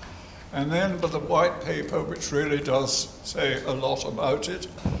 and then the white paper, which really does say a lot about it,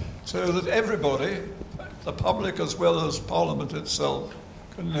 so that everybody, the public as well as Parliament itself,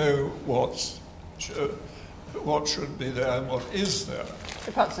 can know what should be there and what is there.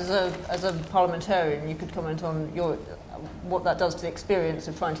 So perhaps as a parliamentarian, you could comment on what that does to the experience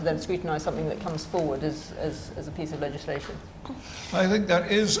of trying to then scrutinise something that comes forward as a piece of legislation. I think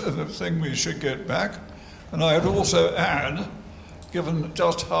that is a thing we should get back. And I would also add, given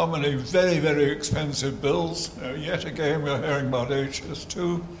just how many very, very expensive bills, yet again we're hearing about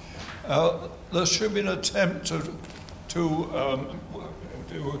HS2, there should be an attempt to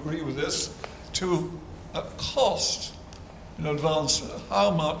agree with this, to cost in advance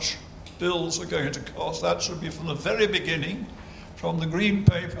how much bills are going to cost. That should be from the very beginning, from the Green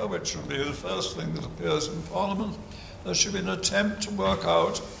Paper, which should be the first thing that appears in Parliament. There should be an attempt to work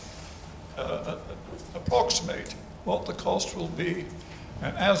out, approximate what the cost will be.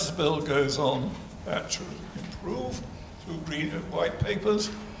 And as the bill goes on, that should improve through green and white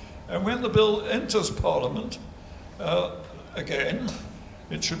papers. And when the bill enters Parliament, again,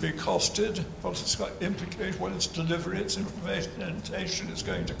 it should be costed, what it's got implication, what its delivery, its implementation is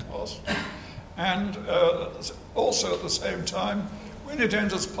going to cost. And also at the same time, when it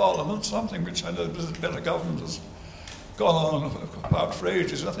enters Parliament, something which I know Better Government has gone on about for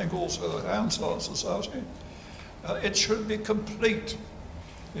ages, I think also the Hansard Society, it should be complete.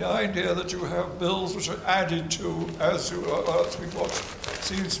 The idea that you have bills which are added to as we watch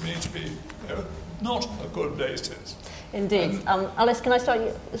seems to me to be not a good basis. Indeed. Alice, can I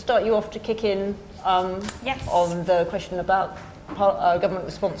start you off to kick in Yes. on the question about government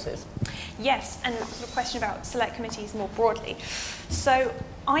responses? Yes, and sort of question about select committees more broadly. So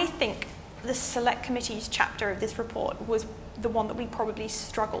I think the select committees chapter of this report was the one that we probably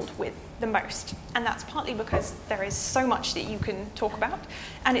struggled with the most. And that's partly because there is so much that you can talk about.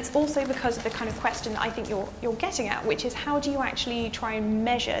 And it's also because of the kind of question that I think you're getting at, which is how do you actually try and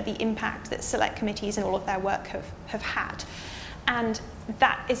measure the impact that select committees and all of their work have had? And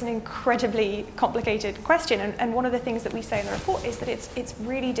that is an incredibly complicated question. And one of the things that we say in the report is that it's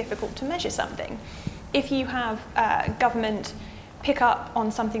really difficult to measure something. If you have government pick up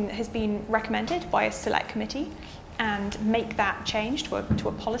on something that has been recommended by a select committee and make that change to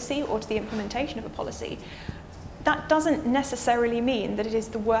a policy or to the implementation of a policy, that doesn't necessarily mean that it is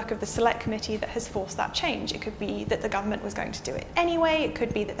the work of the select committee that has forced that change. It could be that the government was going to do it anyway. It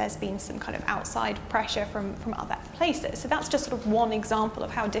could be that there's been some kind of outside pressure from other places. So that's just sort of one example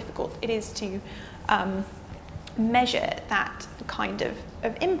of how difficult it is to measure that kind of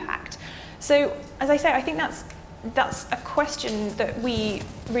impact. So as I say, I think that's a question that we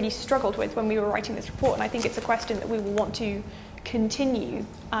really struggled with when we were writing this report, and I think it's a question that we will want to continue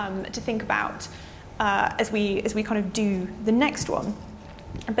to think about as we kind of do the next one.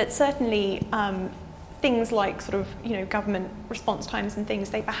 But certainly things like sort of government response times and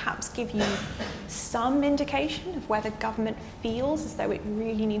things, they perhaps give you some indication of whether government feels as though it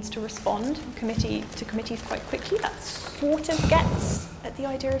really needs to respond to committees quite quickly. That sort of gets at the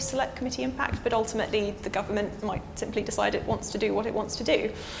idea of select committee impact, but ultimately the government might simply decide it wants to do what it wants to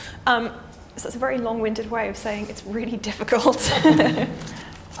do. So it's a very long-winded way of saying it's really difficult.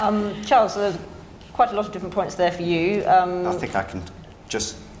 Charles, there's quite a lot of different points there for you. I think I can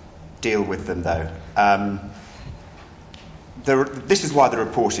just deal with them, though. This is why the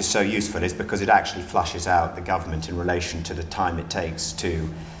report is so useful, is because it actually flushes out the government in relation to the time it takes to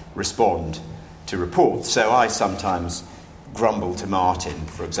respond to reports. So I sometimes grumble to Martin,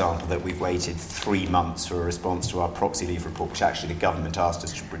 for example, that we've waited 3 months for a response to our proxy leave report, which actually the government asked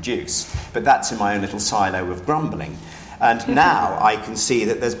us to produce. But that's in my own little silo of grumbling. And now I can see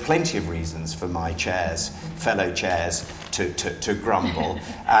that there's plenty of reasons for my fellow chairs, to grumble.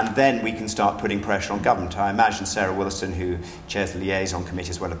 And then we can start putting pressure on government. I imagine Sarah Williston, who chairs the liaison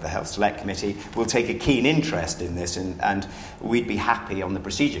committee as well as the Health Select Committee, will take a keen interest in this, and we'd be happy on the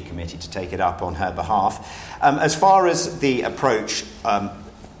Procedure Committee to take it up on her behalf. As far as the approach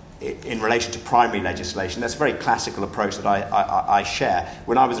in relation to primary legislation, that's a very classical approach that I share.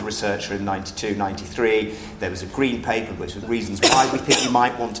 When I was a researcher in 92, 93, there was a green paper which was reasons why we think you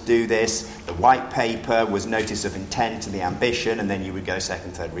might want to do this. The white paper was notice of intent and the ambition, and then you would go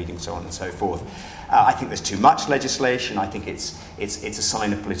second, third reading, so on and so forth. I think there's too much legislation. I think it's a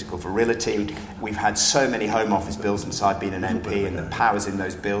sign of political virility. We've had so many Home Office bills since I've been an MP, and the powers in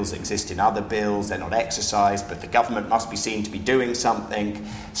those bills exist in other bills. They're not exercised, but the government must be seen to be doing something.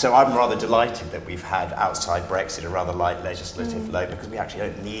 So I'm rather delighted that we've had outside Brexit a rather light legislative load, because we actually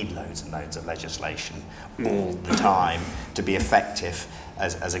don't need loads and loads of legislation all the time to be effective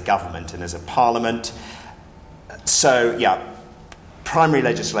as a government and as a parliament. So, yeah, primary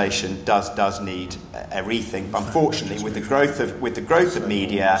legislation does need a rethink. But unfortunately, with the growth of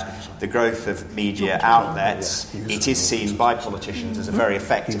media, the growth of media outlets, it is seen by politicians as a very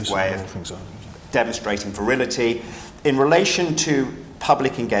effective way of demonstrating virility. In relation to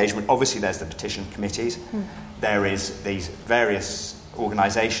public engagement, obviously there's the petition committees. There is these various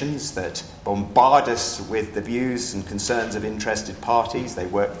organisations that bombard us with the views and concerns of interested parties. They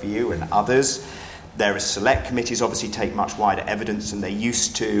work for you and others. There are select committees, obviously take much wider evidence than they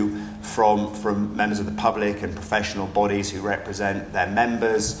used to from members of the public and professional bodies who represent their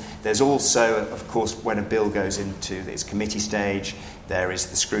members. There's also, of course, when a bill goes into its committee stage, there is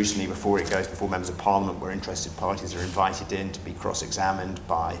the scrutiny before it goes before members of Parliament, where interested parties are invited in to be cross-examined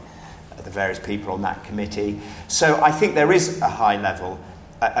by the various people on that committee. So I think there is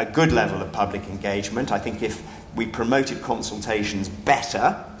a good level of public engagement. I think if we promoted consultations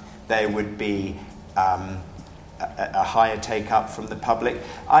better, there would be a higher take-up from the public.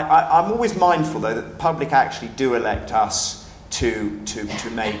 I'm always mindful, though, that the public actually do elect us to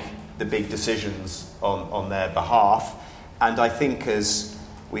make the big decisions on their behalf. And I think, as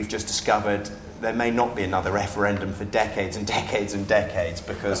we've just discovered, there may not be another referendum for decades and decades and decades,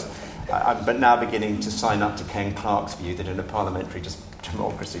 because I'm now beginning to sign up to Ken Clarke's view that in a parliamentary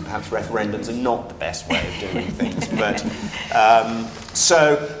democracy, perhaps referendums are not the best way of doing things. But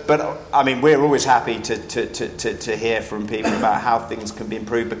I mean, we're always happy to hear from people about how things can be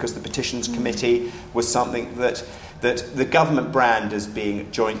improved, because the Petitions Committee was something that the government brand as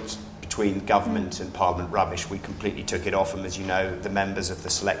being joint between government and Parliament rubbish. We completely took it off, and as you know, the members of the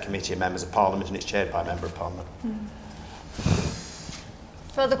Select Committee are members of Parliament, and it's chaired by a Member of Parliament.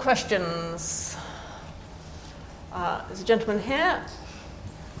 Further questions? There's a gentleman here.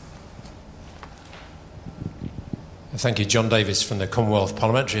 Thank you. John Davis from the Commonwealth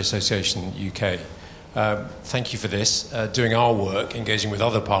Parliamentary Association UK. Thank you for this. Doing our work, engaging with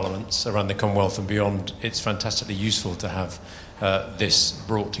other parliaments around the Commonwealth and beyond, it's fantastically useful to have this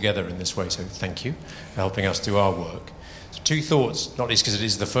brought together in this way, so thank you for helping us do our work. So 2 thoughts, not least because it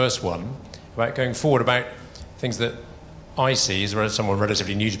is the first one, about going forward about things that I see as someone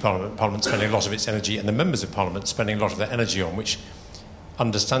relatively new to Parliament spending a lot of its energy, and the members of Parliament spending a lot of their energy on, which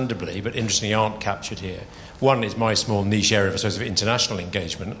understandably but interestingly aren't captured here. One is my small niche area, I suppose, of international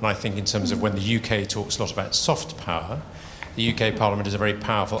engagement, and I think in terms of when the UK talks a lot about soft power, the UK Parliament is a very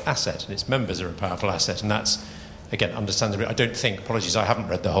powerful asset, and its members are a powerful asset, and that's, again, understandably, I don't think, apologies, I haven't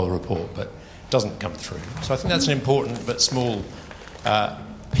read the whole report, but it doesn't come through. So I think that's an important but small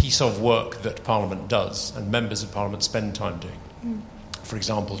piece of work that Parliament does, and members of Parliament spend time doing. For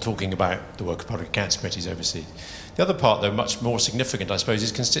example, talking about the work of public accounts committees overseas. The other part, though, much more significant, I suppose,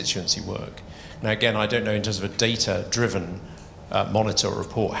 is constituency work. Now, again, I don't know in terms of a data-driven monitor or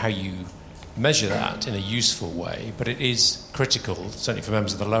report how you measure that in a useful way, but it is critical, certainly for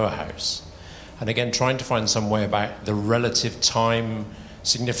members of the lower house. And again, trying to find some way about the relative time,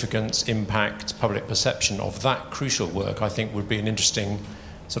 significance, impact, public perception of that crucial work, I think would be an interesting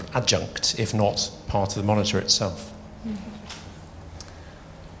sort of adjunct, if not part of the monitor itself.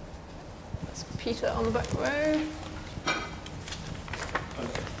 That's Peter on the back row.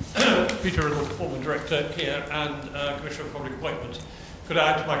 Peter Riddle, former director here and Commissioner for Public Appointments. Could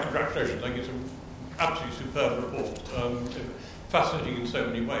I add to my congratulations? I think it's an absolutely superb report, fascinating in so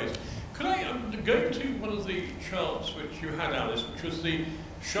many ways. Could I go to one of the charts which you had, Alice, which was the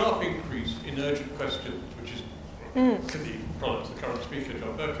sharp increase in urgent questions, which is the product of the current Speaker,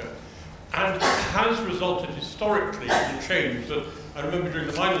 John Bercow, and has resulted historically in a change that I remember during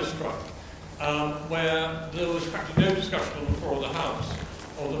the miners' strike, where there was practically no discussion on the floor of the House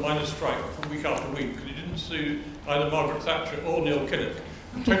of the miners' strike from week after week, because it didn't suit either Margaret Thatcher or Neil Kinnock,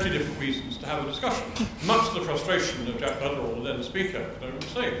 for totally different reasons, to have a discussion. Much to the frustration of Jack Butterall, the then Speaker, I would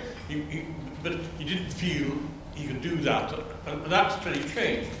say. But he didn't feel he could do that, and that's really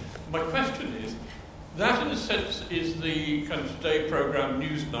changed. My question is, that in a sense is the kind of Today programme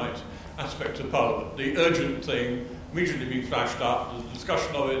Newsnight aspect of Parliament, the urgent thing immediately being flashed up, the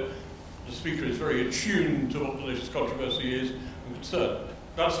discussion of it, the Speaker is very attuned to what the latest controversy is and concerned.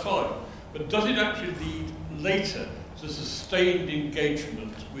 That's fine. But does it actually lead later to sustained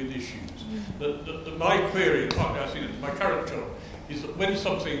engagement with issues? My query, in fact, I think it's my current job, is that when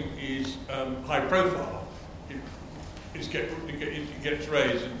something is high profile, it gets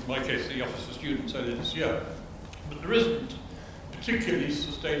raised, in my case, the Office of Students earlier this year. But there isn't particularly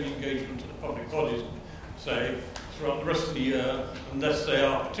sustained engagement of the public bodies, say, throughout the rest of the year, unless they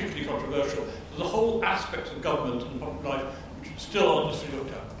are particularly controversial. There's a whole aspect of government and public life which still aren't necessarily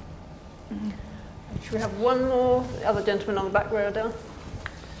looked at. Should we have one more? The other gentleman on the back row down.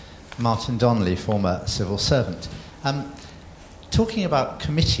 Martin Donnelly, former civil servant. Talking about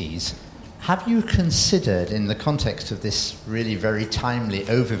committees, have you considered, in the context of this really very timely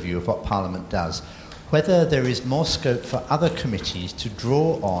overview of what Parliament does, whether there is more scope for other committees to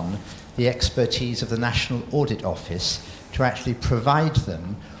draw on the expertise of the National Audit Office to actually provide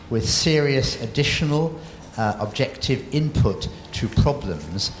them with serious additional objective input to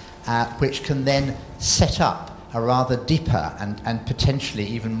problems, which can then set up a rather deeper and potentially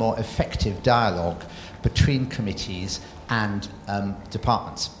even more effective dialogue between committees and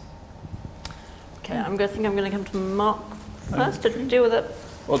departments? Okay, I'm going to come to Mark first to deal with it.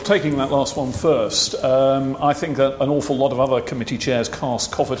 Well, taking that last one first, I think that an awful lot of other committee chairs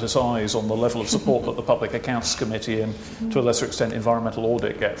cast covetous eyes on the level of support that the Public Accounts Committee and, to a lesser extent, Environmental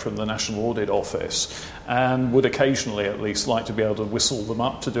Audit get from the National Audit Office, and would occasionally, at least, like to be able to whistle them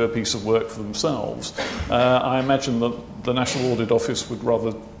up to do a piece of work for themselves. I imagine that the National Audit Office would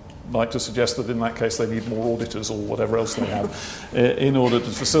rather like to suggest that in that case they need more auditors or whatever else they have in order to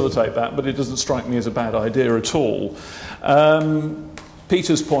facilitate that, but it doesn't strike me as a bad idea at all.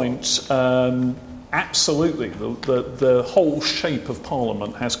 Peter's point, absolutely, the whole shape of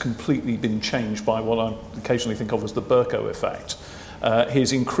Parliament has completely been changed by what I occasionally think of as the Bercow effect.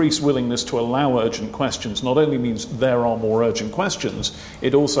 His increased willingness to allow urgent questions not only means there are more urgent questions,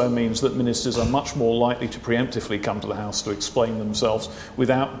 it also means that ministers are much more likely to preemptively come to the House to explain themselves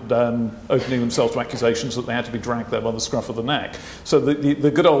without opening themselves to accusations that they had to be dragged there by the scruff of the neck. So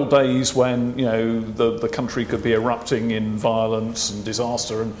the good old days when the country could be erupting in violence and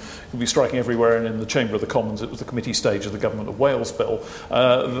disaster and could be striking everywhere, and in the Chamber of the Commons it was the committee stage of the Government of Wales bill,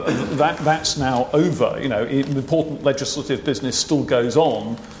 that's now over. Important legislative business still goes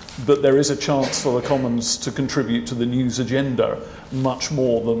on, but there is a chance for the Commons to contribute to the news agenda much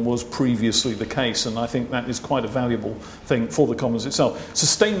more than was previously the case, and I think that is quite a valuable thing for the Commons itself.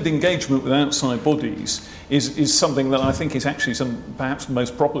 Sustained engagement with outside bodies is something that I think is actually perhaps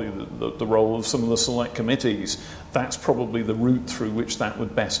most probably the role of some of the select committees. That's probably the route through which that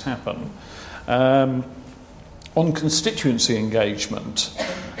would best happen. On constituency engagement,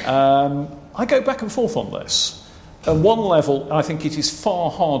 I go back and forth on this. At one level, I think it is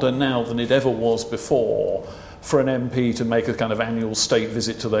far harder now than it ever was before for an MP to make a kind of annual state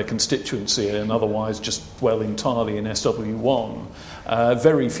visit to their constituency and otherwise just dwell entirely in SW1.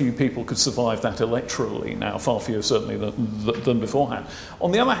 Very few people could survive that electorally now, far fewer certainly than beforehand.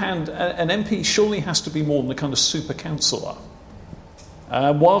 On the other hand, an MP surely has to be more than a kind of super councillor.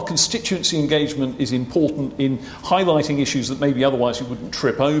 While constituency engagement is important in highlighting issues that maybe otherwise you wouldn't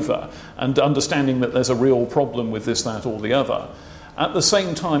trip over and understanding that there's a real problem with this, that or the other, at the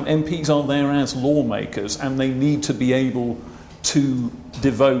same time MPs are there as lawmakers and they need to be able to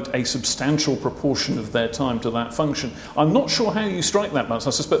devote a substantial proportion of their time to that function. I'm not sure how you strike that balance.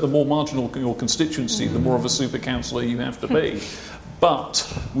 I suspect the more marginal your constituency, the more of a super councillor you have to be. But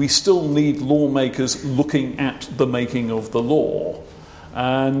we still need lawmakers looking at the making of the law.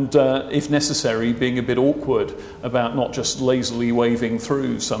 And if necessary, being a bit awkward about not just lazily waving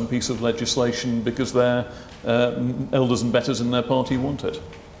through some piece of legislation because their elders and betters in their party want it.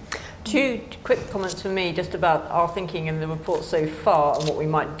 Two quick comments from me just about our thinking in the report so far and what we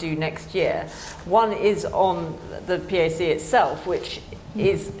might do next year. One is on the PAC itself, which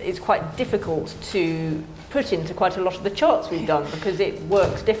is quite difficult to put into quite a lot of the charts we've done because it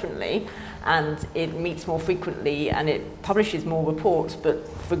works differently. And it meets more frequently and it publishes more reports, but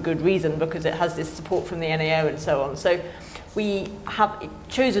for good reason, because it has this support from the NAO and so on. So we have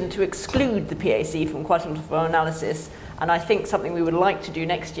chosen to exclude the PAC from quite a lot of our analysis, and I think something we would like to do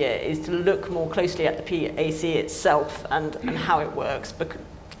next year is to look more closely at the PAC itself and how it works,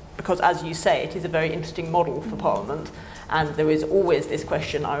 because as you say, it is a very interesting model for Parliament, and there is always this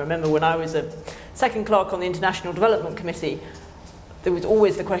question. I remember when I was a second clerk on the International Development Committee, there was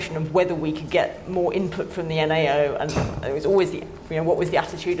always the question of whether we could get more input from the NAO, and there was always what was the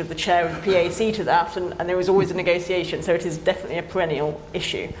attitude of the chair of the PAC to that, and there was always a negotiation, so it is definitely a perennial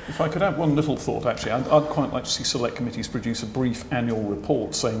issue. If I could add one little thought, actually, I'd quite like to see select committees produce a brief annual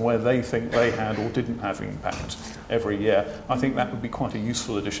report saying where they think they had or didn't have impact every year. I think that would be quite a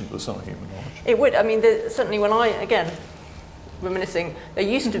useful addition to the Sum of Human Knowledge. It would. I mean, certainly when reminiscing, there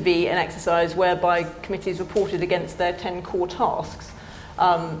used to be an exercise whereby committees reported against their 10 core tasks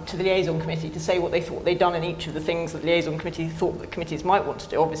to the liaison committee to say what they thought they'd done in each of the things that the liaison committee thought that committees might want to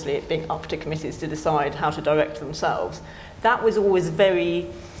do, obviously it being up to committees to decide how to direct themselves. That was always very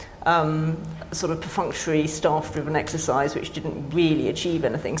sort of perfunctory, staff-driven exercise which didn't really achieve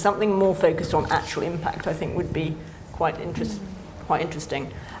anything. Something more focused on actual impact, I think, would be quite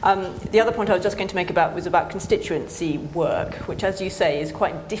interesting. The other point I was just going to make was about constituency work, which, as you say, is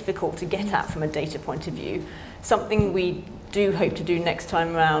quite difficult to get at from a data point of view. Something we do hope to do next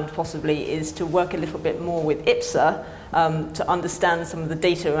time around, possibly, is to work a little bit more with IPSA to understand some of the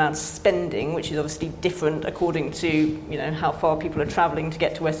data around spending, which is obviously different according to how far people are travelling to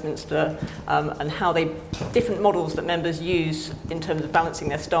get to Westminster, and how different models that members use in terms of balancing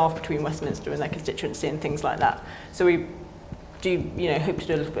their staff between Westminster and their constituency and things like that. So we do hope to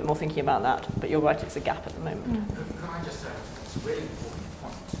do a little bit more thinking about that, but you're right, it's a gap at the moment. Can I just say, it's a really important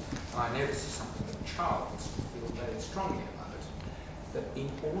point, and I know this is something that Charles feels very strongly about, that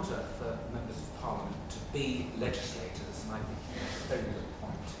in order for members of Parliament to be legislators, and I think that's a very good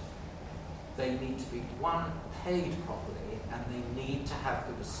point, they need to be, one, paid properly, and they need to have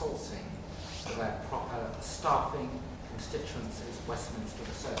the resourcing for their proper staffing, constituencies, Westminster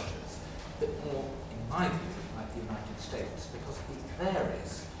researchers, a bit more, in my view, like the United States, because it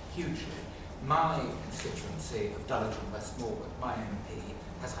varies hugely. My constituency of Dulwich and Westmoreland, my MP,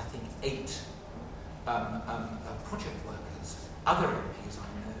 has, I think, 8 project workers. Other MPs I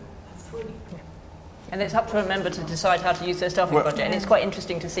know have 3. Yeah. And it's up to a member to decide how to use their staffing budget, and it's quite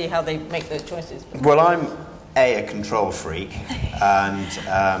interesting to see how they make those choices. Well, I'm A, control freak, and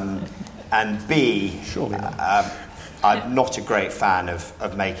B, I'm not a great fan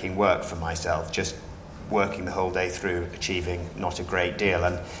of making work for myself, just working the whole day through, achieving not a great deal.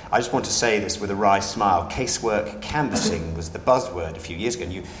 And I just want to say this with a wry smile. Casework canvassing was the buzzword a few years ago,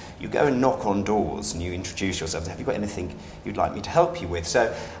 and you go and knock on doors and you introduce yourself. Have you got anything you'd like me to help you with?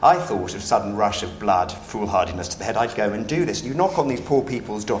 So I thought, of sudden rush of blood, foolhardiness to the head, I'd go and do this. You knock on these poor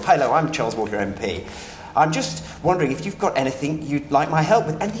people's door. Hello, I'm Charles Walker MP. I'm just wondering if you've got anything you'd like my help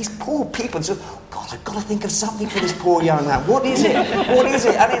with. And these poor people, so, God, I've got to think of something for this poor young man. What is it? What is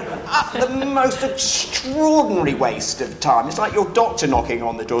it? And it's the most extraordinary waste of time. It's like your doctor knocking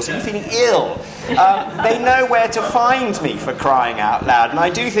on the door, so you're feeling ill. They know where to find me, for crying out loud. And I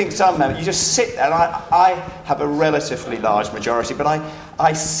do think some members, you just sit there, and I have a relatively large majority, but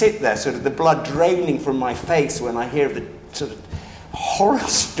I sit there, sort of the blood draining from my face when I hear of the sort of horror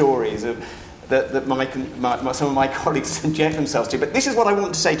stories of that some of my colleagues subject themselves to. But this is what I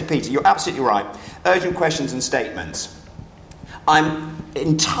want to say to Peter. You're absolutely right. Urgent questions and statements. I'm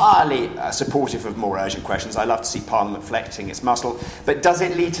entirely supportive of more urgent questions. I love to see Parliament flexing its muscle. But does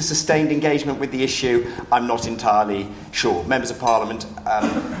it lead to sustained engagement with the issue? I'm not entirely sure. Members of Parliament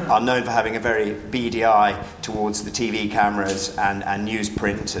are known for having a very beady eye towards the TV cameras and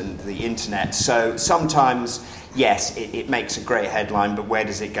newsprint and the internet. So sometimes, yes, it makes a great headline, but where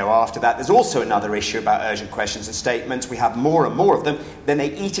does it go after that? There's also another issue about urgent questions and statements. We have more and more of them. Then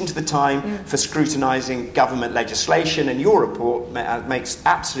they eat into the time for scrutinising government legislation, and your report makes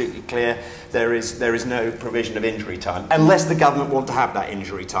absolutely clear there is no provision of injury time, unless the government want to have that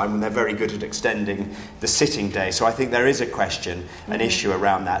injury time, when they're very good at extending the sitting day. So I think there is a question, an issue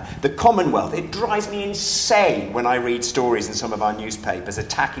around that. The Commonwealth, it drives me insane when I read stories in some of our newspapers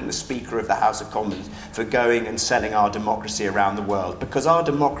attacking the Speaker of the House of Commons for going and selling our democracy around the world, because our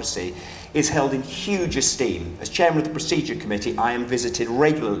democracy is held in huge esteem. As chairman of the Procedure Committee, I am visited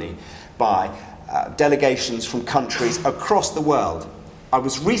regularly by delegations from countries across the world. I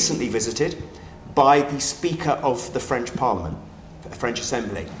was recently visited by the Speaker of the French Parliament, the French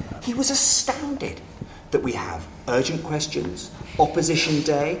Assembly. He was astounded that we have urgent questions, opposition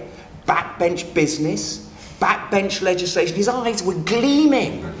day, backbench business, backbench legislation. His eyes were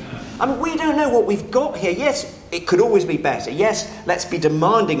gleaming. I mean, we don't know what we've got here. Yes, it could always be better. Yes, let's be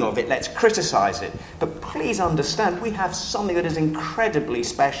demanding of it. Let's criticise it. But please understand, we have something that is incredibly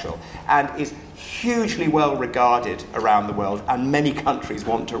special and is hugely well regarded around the world, and many countries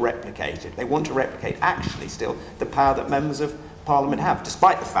want to replicate it. They want to replicate, actually, still, the power that members of Parliament have,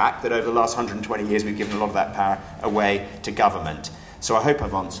 despite the fact that over the last 120 years we've given a lot of that power away to government. So I hope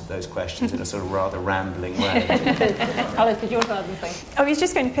I've answered those questions in a sort of rather rambling way. Alice, did you want to add anything? I was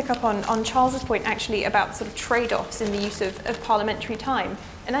just going to pick up on Charles's point, actually, about sort of trade-offs in the use of parliamentary time.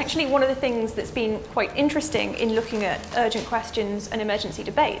 And actually, one of the things that's been quite interesting in looking at urgent questions and emergency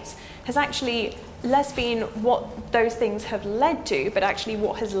debates has actually less been what those things have led to, but actually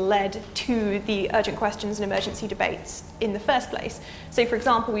what has led to the urgent questions and emergency debates in the first place. So, for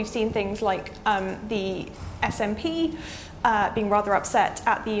example, we've seen things like the SNP being rather upset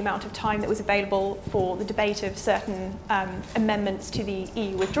at the amount of time that was available for the debate of certain amendments to the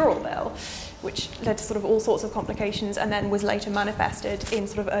EU withdrawal bill, which led to sort of all sorts of complications and then was later manifested in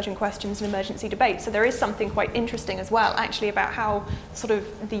sort of urgent questions and emergency debates. So there is something quite interesting as well, actually, about how sort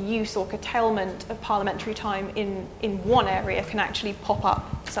of the use or curtailment of parliamentary time in one area can actually pop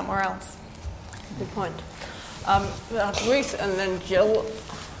up somewhere else. Good point. Ruth and then Jill.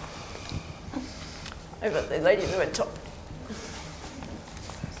 Over the lady who went top.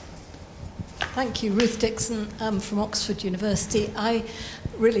 Thank you, Ruth Dixon from Oxford University. I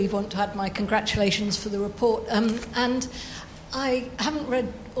really want to add my congratulations for the report. And I haven't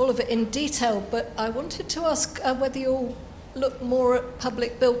read all of it in detail, but I wanted to ask whether you'll look more at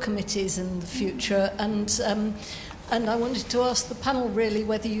public bill committees in the future. And I wanted to ask the panel, really,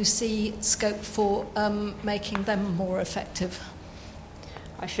 whether you see scope for making them more effective.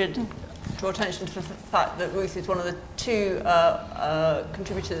 I should draw attention to the fact that Ruth is one of the two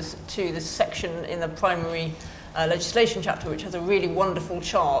contributors to this section in the primary legislation chapter, which has a really wonderful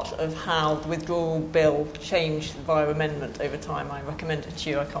chart of how the withdrawal bill changed via amendment over time. I recommend it to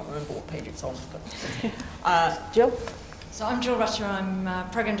you. I can't remember what page it's on. But Jill? So I'm Jill Rutter. I'm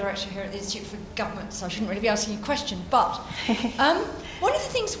Programme Director here at the Institute for Government, so I shouldn't really be asking you a question. But one of the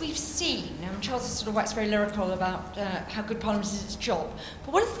things we've seen, Charles has sort of waxed very lyrical about how good Parliament is at its job,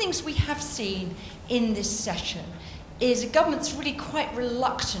 but one of the things we have seen in this session is a government that's really quite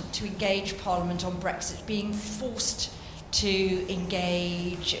reluctant to engage Parliament on Brexit, being forced to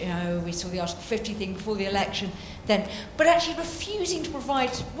engage. We saw the Article 50 thing before the election then, but actually refusing to provide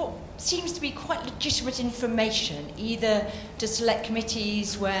what seems to be quite legitimate information, either to select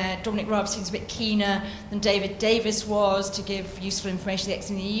committees where Dominic Raab seems a bit keener than David Davis was to give useful information to the Ex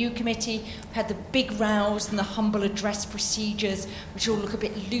in the EU committee. We had the big rows and the humble address procedures, which all look a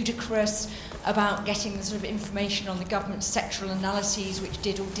bit ludicrous, about getting the sort of information on the government's sectoral analyses, which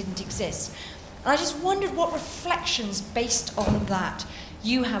did or didn't exist. And I just wondered what reflections based on that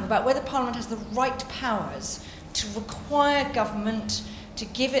you have about whether Parliament has the right powers to require government to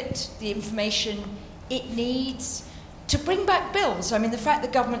give it the information it needs to bring back bills. I mean, the fact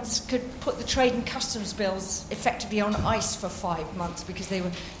that governments could put the trade and customs bills effectively on ice for 5 months because they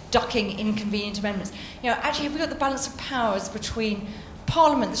were ducking inconvenient amendments. Actually, have we got the balance of powers between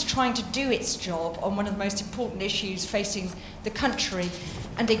Parliament that's trying to do its job on one of the most important issues facing the country,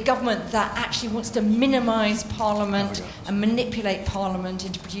 and a government that actually wants to minimise Parliament and manipulate Parliament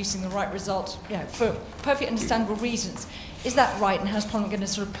into producing the right result, for perfectly understandable reasons? Is that right, and how's Parliament going to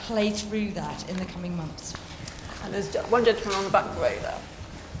sort of play through that in the coming months? And there's one gentleman on the back row there.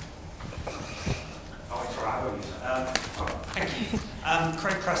 Oh, it's all right. Thank you.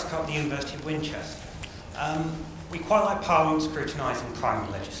 Craig Prescott, the University of Winchester. We quite like Parliament scrutinising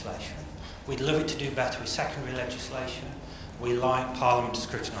primary legislation. We'd love it to do better with secondary legislation. We like Parliament to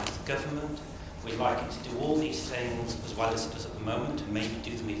scrutinise the government. We'd like it to do all these things as well as it does at the moment, and maybe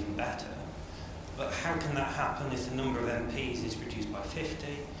do them even better. But how can that happen if the number of MPs is reduced by 50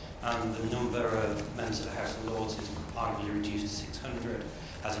 and the number of members of the House of Lords is arguably reduced to 600,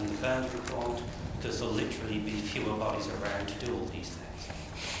 as in the Burns report, because there'll literally be fewer bodies around to do all these things.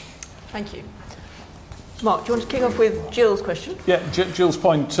 Thank you. Mark, do you want to kick off with Jill's question? Yeah, Jill's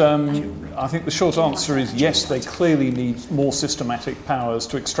point, I think the short answer is yes, they clearly need more systematic powers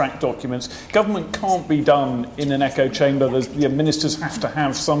to extract documents. Government can't be done in an echo chamber. Ministers have to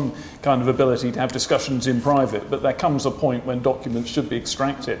have some kind of ability to have discussions in private, but there comes a point when documents should be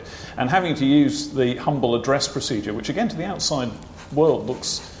extracted. And having to use the humble address procedure, which again to the outside world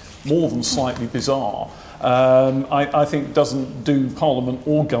looks more than slightly bizarre, I think doesn't do Parliament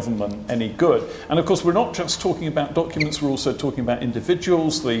or government any good. And of course, we're not just talking about documents, we're also talking about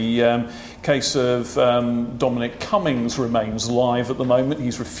individuals. The case of Dominic Cummings remains live at the moment.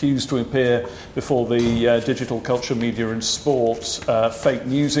 He's refused to appear before the Digital Culture, Media and Sport fake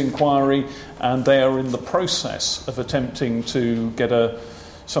news inquiry, and they are in the process of attempting to get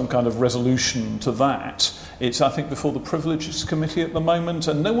some kind of resolution to that. It's, I think, before the Privileges Committee at the moment,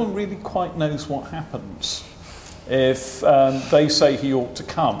 and no one really quite knows what happens if they say he ought to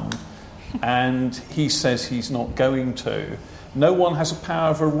come and he says he's not going to. No one has a power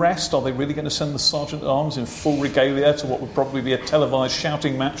of arrest. Are they really going to send the Sergeant at Arms in full regalia to what would probably be a televised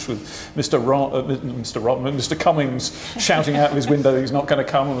shouting match with Mr. Cummings shouting out of his window he's not going to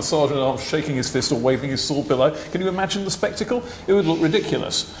come, and the Sergeant at Arms shaking his fist or waving his sword below? Can you imagine the spectacle? It would look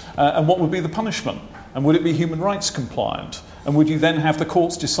ridiculous. And what would be the punishment? And would it be human rights compliant? And would you then have the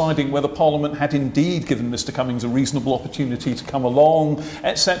courts deciding whether Parliament had indeed given Mr. Cummings a reasonable opportunity to come along,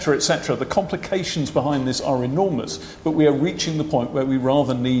 etc., etc.? The complications behind this are enormous, but we are reaching the point where we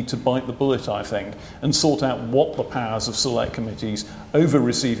rather need to bite the bullet, I think, and sort out what the powers of select committees over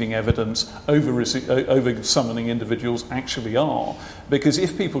receiving evidence, over summoning individuals actually are. Because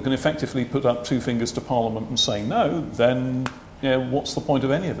if people can effectively put up two fingers to Parliament and say no, then what's the point of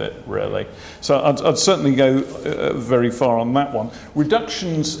any of it, really? So I'd certainly go very far on that one.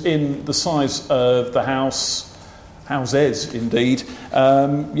 Reductions in the size of the houses, indeed.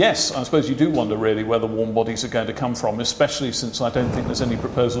 Yes, I suppose you do wonder, really, where the warm bodies are going to come from, especially since I don't think there's any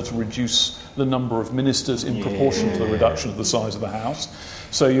proposal to reduce the number of ministers in proportion to the reduction of the size of the House.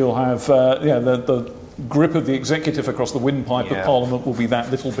 So you'll have the grip of the executive across the windpipe of Parliament will be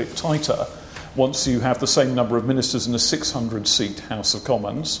that little bit tighter once you have the same number of ministers in a 600-seat House of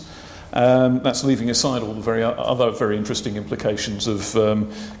Commons. That's leaving aside all the other very interesting implications of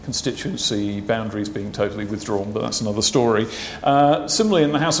constituency boundaries being totally withdrawn, but that's another story. Similarly,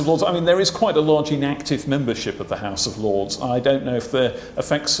 in the House of Lords, I mean, there is quite a large inactive membership of the House of Lords. I don't know if the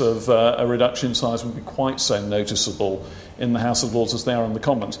effects of a reduction in size would be quite so noticeable in the House of Lords as they are in the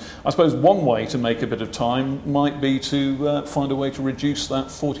Commons. I suppose one way to make a bit of time might be to find a way to reduce that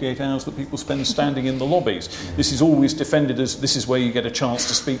 48 hours that people spend standing in the lobbies. This is always defended as this is where you get a chance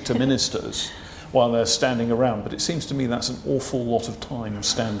to speak to ministers while they're standing around, but it seems to me that's an awful lot of time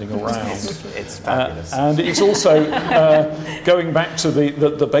standing around. It's fabulous. And it's also, going back to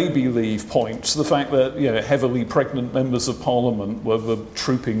the baby leave point, the fact that heavily pregnant members of Parliament were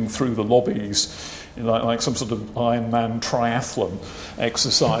trooping through the lobbies like some sort of Ironman triathlon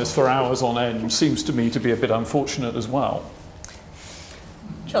exercise for hours on end seems to me to be a bit unfortunate as well.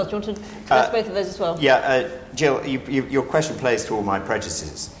 Charles, do you want to address both of those as well? Yeah, Jill, your question plays to all my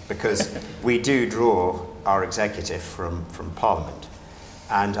prejudices, because we do draw our executive from Parliament.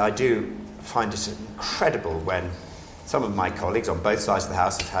 And I do find it incredible when some of my colleagues on both sides of the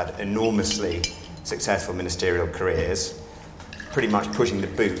House have had enormously successful ministerial careers, pretty much pushing the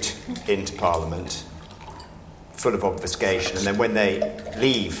boot into Parliament, full of obfuscation, and then when they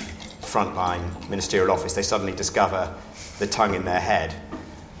leave frontline ministerial office, they suddenly discover the tongue in their head,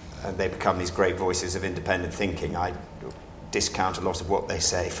 and they become these great voices of independent thinking. I discount a lot of what they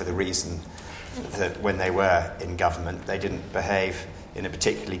say for the reason that when they were in government, they didn't behave in a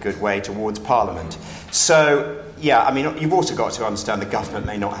particularly good way towards Parliament. So, yeah, I mean, you've also got to understand the government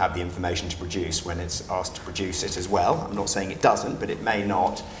may not have the information to produce when it's asked to produce it as well. I'm not saying it doesn't, but it may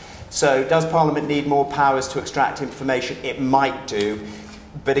not. So does Parliament need more powers to extract information? It might do.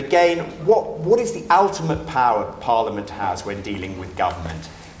 But again, what is the ultimate power Parliament has when dealing with government?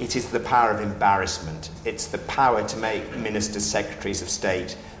 It is the power of embarrassment. It's the power to make ministers, secretaries of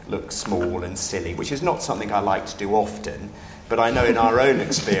state look small and silly, which is not something I like to do often. But I know in our own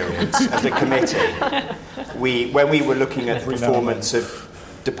experience as a committee, when we were looking at the performance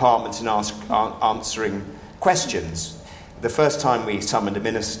of departments and answering questions, the first time we summoned a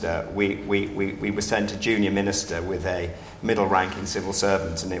minister, we were sent a junior minister with a middle-ranking civil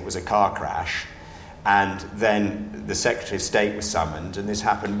servant, and it was a car crash. And then the Secretary of State was summoned, and this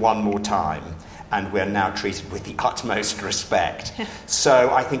happened one more time, and we're now treated with the utmost respect.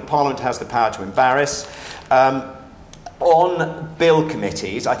 So I think Parliament has the power to embarrass. On bill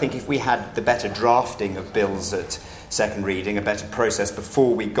committees, I think if we had the better drafting of bills at second reading, a better process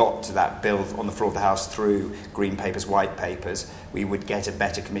before we got to that bill on the floor of the House through green papers, white papers, we would get a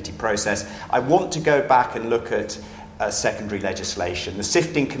better committee process. I want to go back and look at secondary legislation. The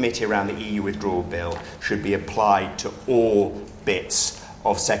sifting committee around the EU withdrawal bill should be applied to all bits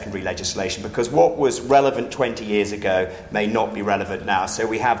of secondary legislation, because what was relevant 20 years ago may not be relevant now. So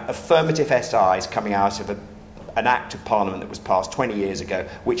we have affirmative SIs coming out of an Act of Parliament that was passed 20 years ago,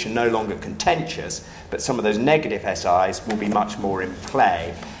 which are no longer contentious, but some of those negative SIs will be much more in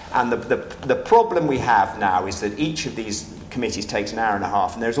play. And the problem we have now is that each of these committees takes an hour and a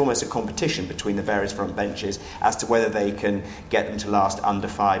half, and there's almost a competition between the various front benches as to whether they can get them to last under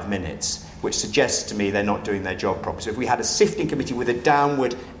 5 minutes, which suggests to me they're not doing their job properly. So if we had a sifting committee with a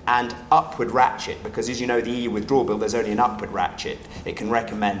downward and upward ratchet, because as you know, the EU withdrawal bill, there's only an upward ratchet. It can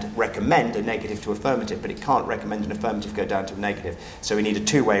recommend a negative to affirmative, but it can't recommend an affirmative go down to a negative. So we need a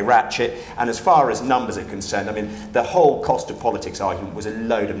two-way ratchet. And as far as numbers are concerned, I mean, the whole cost of politics argument was a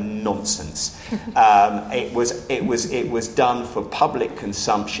load of nonsense. It was done for public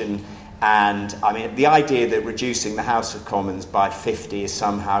consumption. And I mean, the idea that reducing the House of Commons by 50 is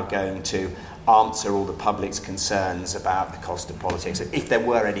somehow going to answer all the public's concerns about the cost of politics, if there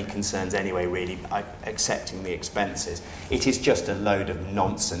were any concerns anyway, really, accepting the expenses, it is just a load of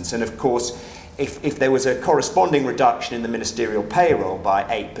nonsense. And of course, if there was a corresponding reduction in the ministerial payroll by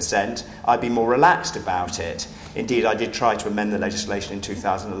 8%, I'd be more relaxed about it. Indeed, I did try to amend the legislation in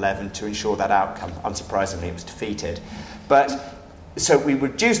 2011 to ensure that outcome. Unsurprisingly, it was defeated. So we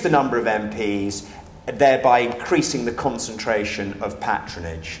reduced the number of MPs, thereby increasing the concentration of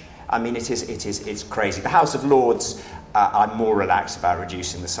patronage. I mean, it's crazy. The House of Lords, I'm more relaxed about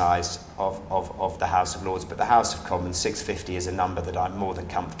reducing the size of the House of Lords, but the House of Commons, 650 is a number that I'm more than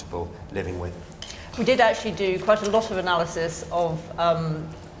comfortable living with. We did actually do quite a lot of analysis of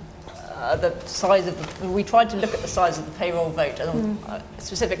the size of we tried to look at the size of the payroll vote, and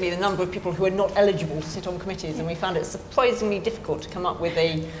specifically the number of people who are not eligible to sit on committees, and we found it surprisingly difficult to come up with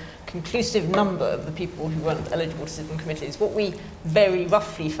a conclusive number of the people who weren't eligible to sit on committees. What we very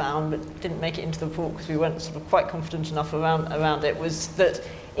roughly found, but didn't make it into the report because we weren't sort of quite confident enough around it, was that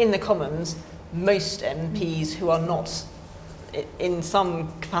in the Commons, most MPs who are not in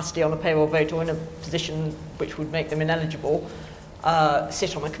some capacity on a payroll vote or in a position which would make them ineligible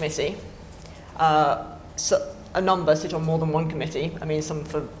sit on a committee. So a number sit on more than one committee. I mean, some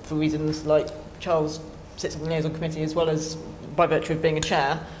for reasons like Charles sits on the liaison committee as well as by virtue of being a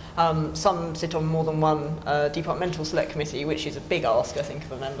chair. Some sit on more than one departmental select committee, which is a big ask, I think,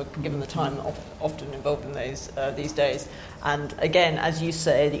 of a member, given the time often involved in these days. And again, as you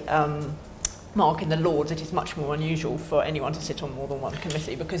say, Mark, in the Lords, it is much more unusual for anyone to sit on more than one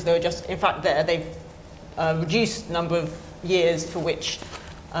committee, because they're just, in fact, they've reduced the number of years for which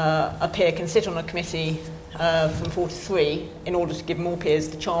a peer can sit on a committee from 4 to 3 in order to give more peers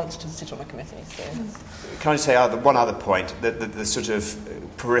the chance to sit on a committee. So. Can I say one other point? The sort of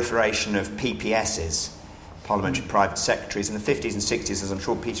proliferation of PPSs, Parliamentary Private Secretaries, in the 50s and 60s, as I'm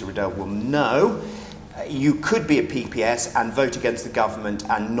sure Peter Riddell will know, you could be a PPS and vote against the government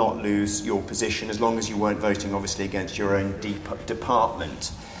and not lose your position, as long as you weren't voting, obviously, against your own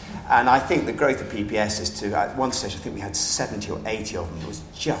department. And I think the growth of PPSs at one stage, I think we had 70 or 80 of them. It was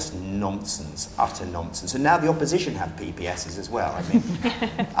just nonsense, utter nonsense. And now the opposition have PPSs as well. I mean,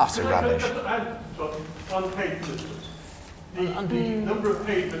 utter rubbish. Unpaid ministers. The number of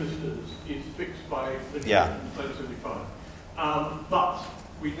paid ministers is fixed by legislation in 1975. But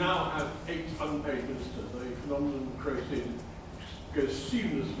we now have 8 unpaid ministers. The phenomenon created goes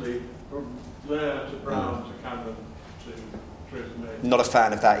seamlessly from Blair to Brown to Cameron to Theresa May. Not a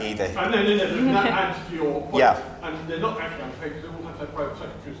fan of that either. No, that adds to your point. Yeah. And they're not actually unpaid because they all have to have private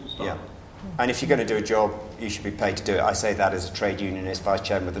secretaries and stuff. Yeah. And if you're going to do a job, you should be paid to do it. I say that as a trade unionist, vice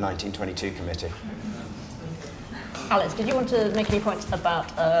chairman of the 1922 committee. Alice, did you want to make any points about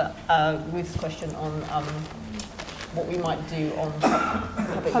Ruth's question on what we might do on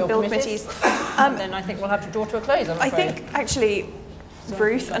public bill committees? And then I think we'll have to draw to a close, I'm afraid. I think, actually,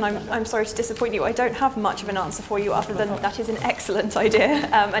 Ruth, and I'm sorry to disappoint you, I don't have much of an answer for you other than that is an excellent idea,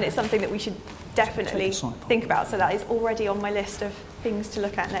 and it's something that we should definitely think about. So that is already on my list of things to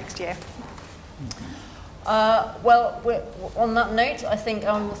look at next year. On that note, I think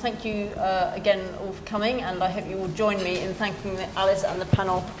I will thank you again all for coming, and I hope you will join me in thanking Alice and the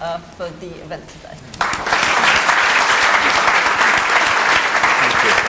panel for the event today.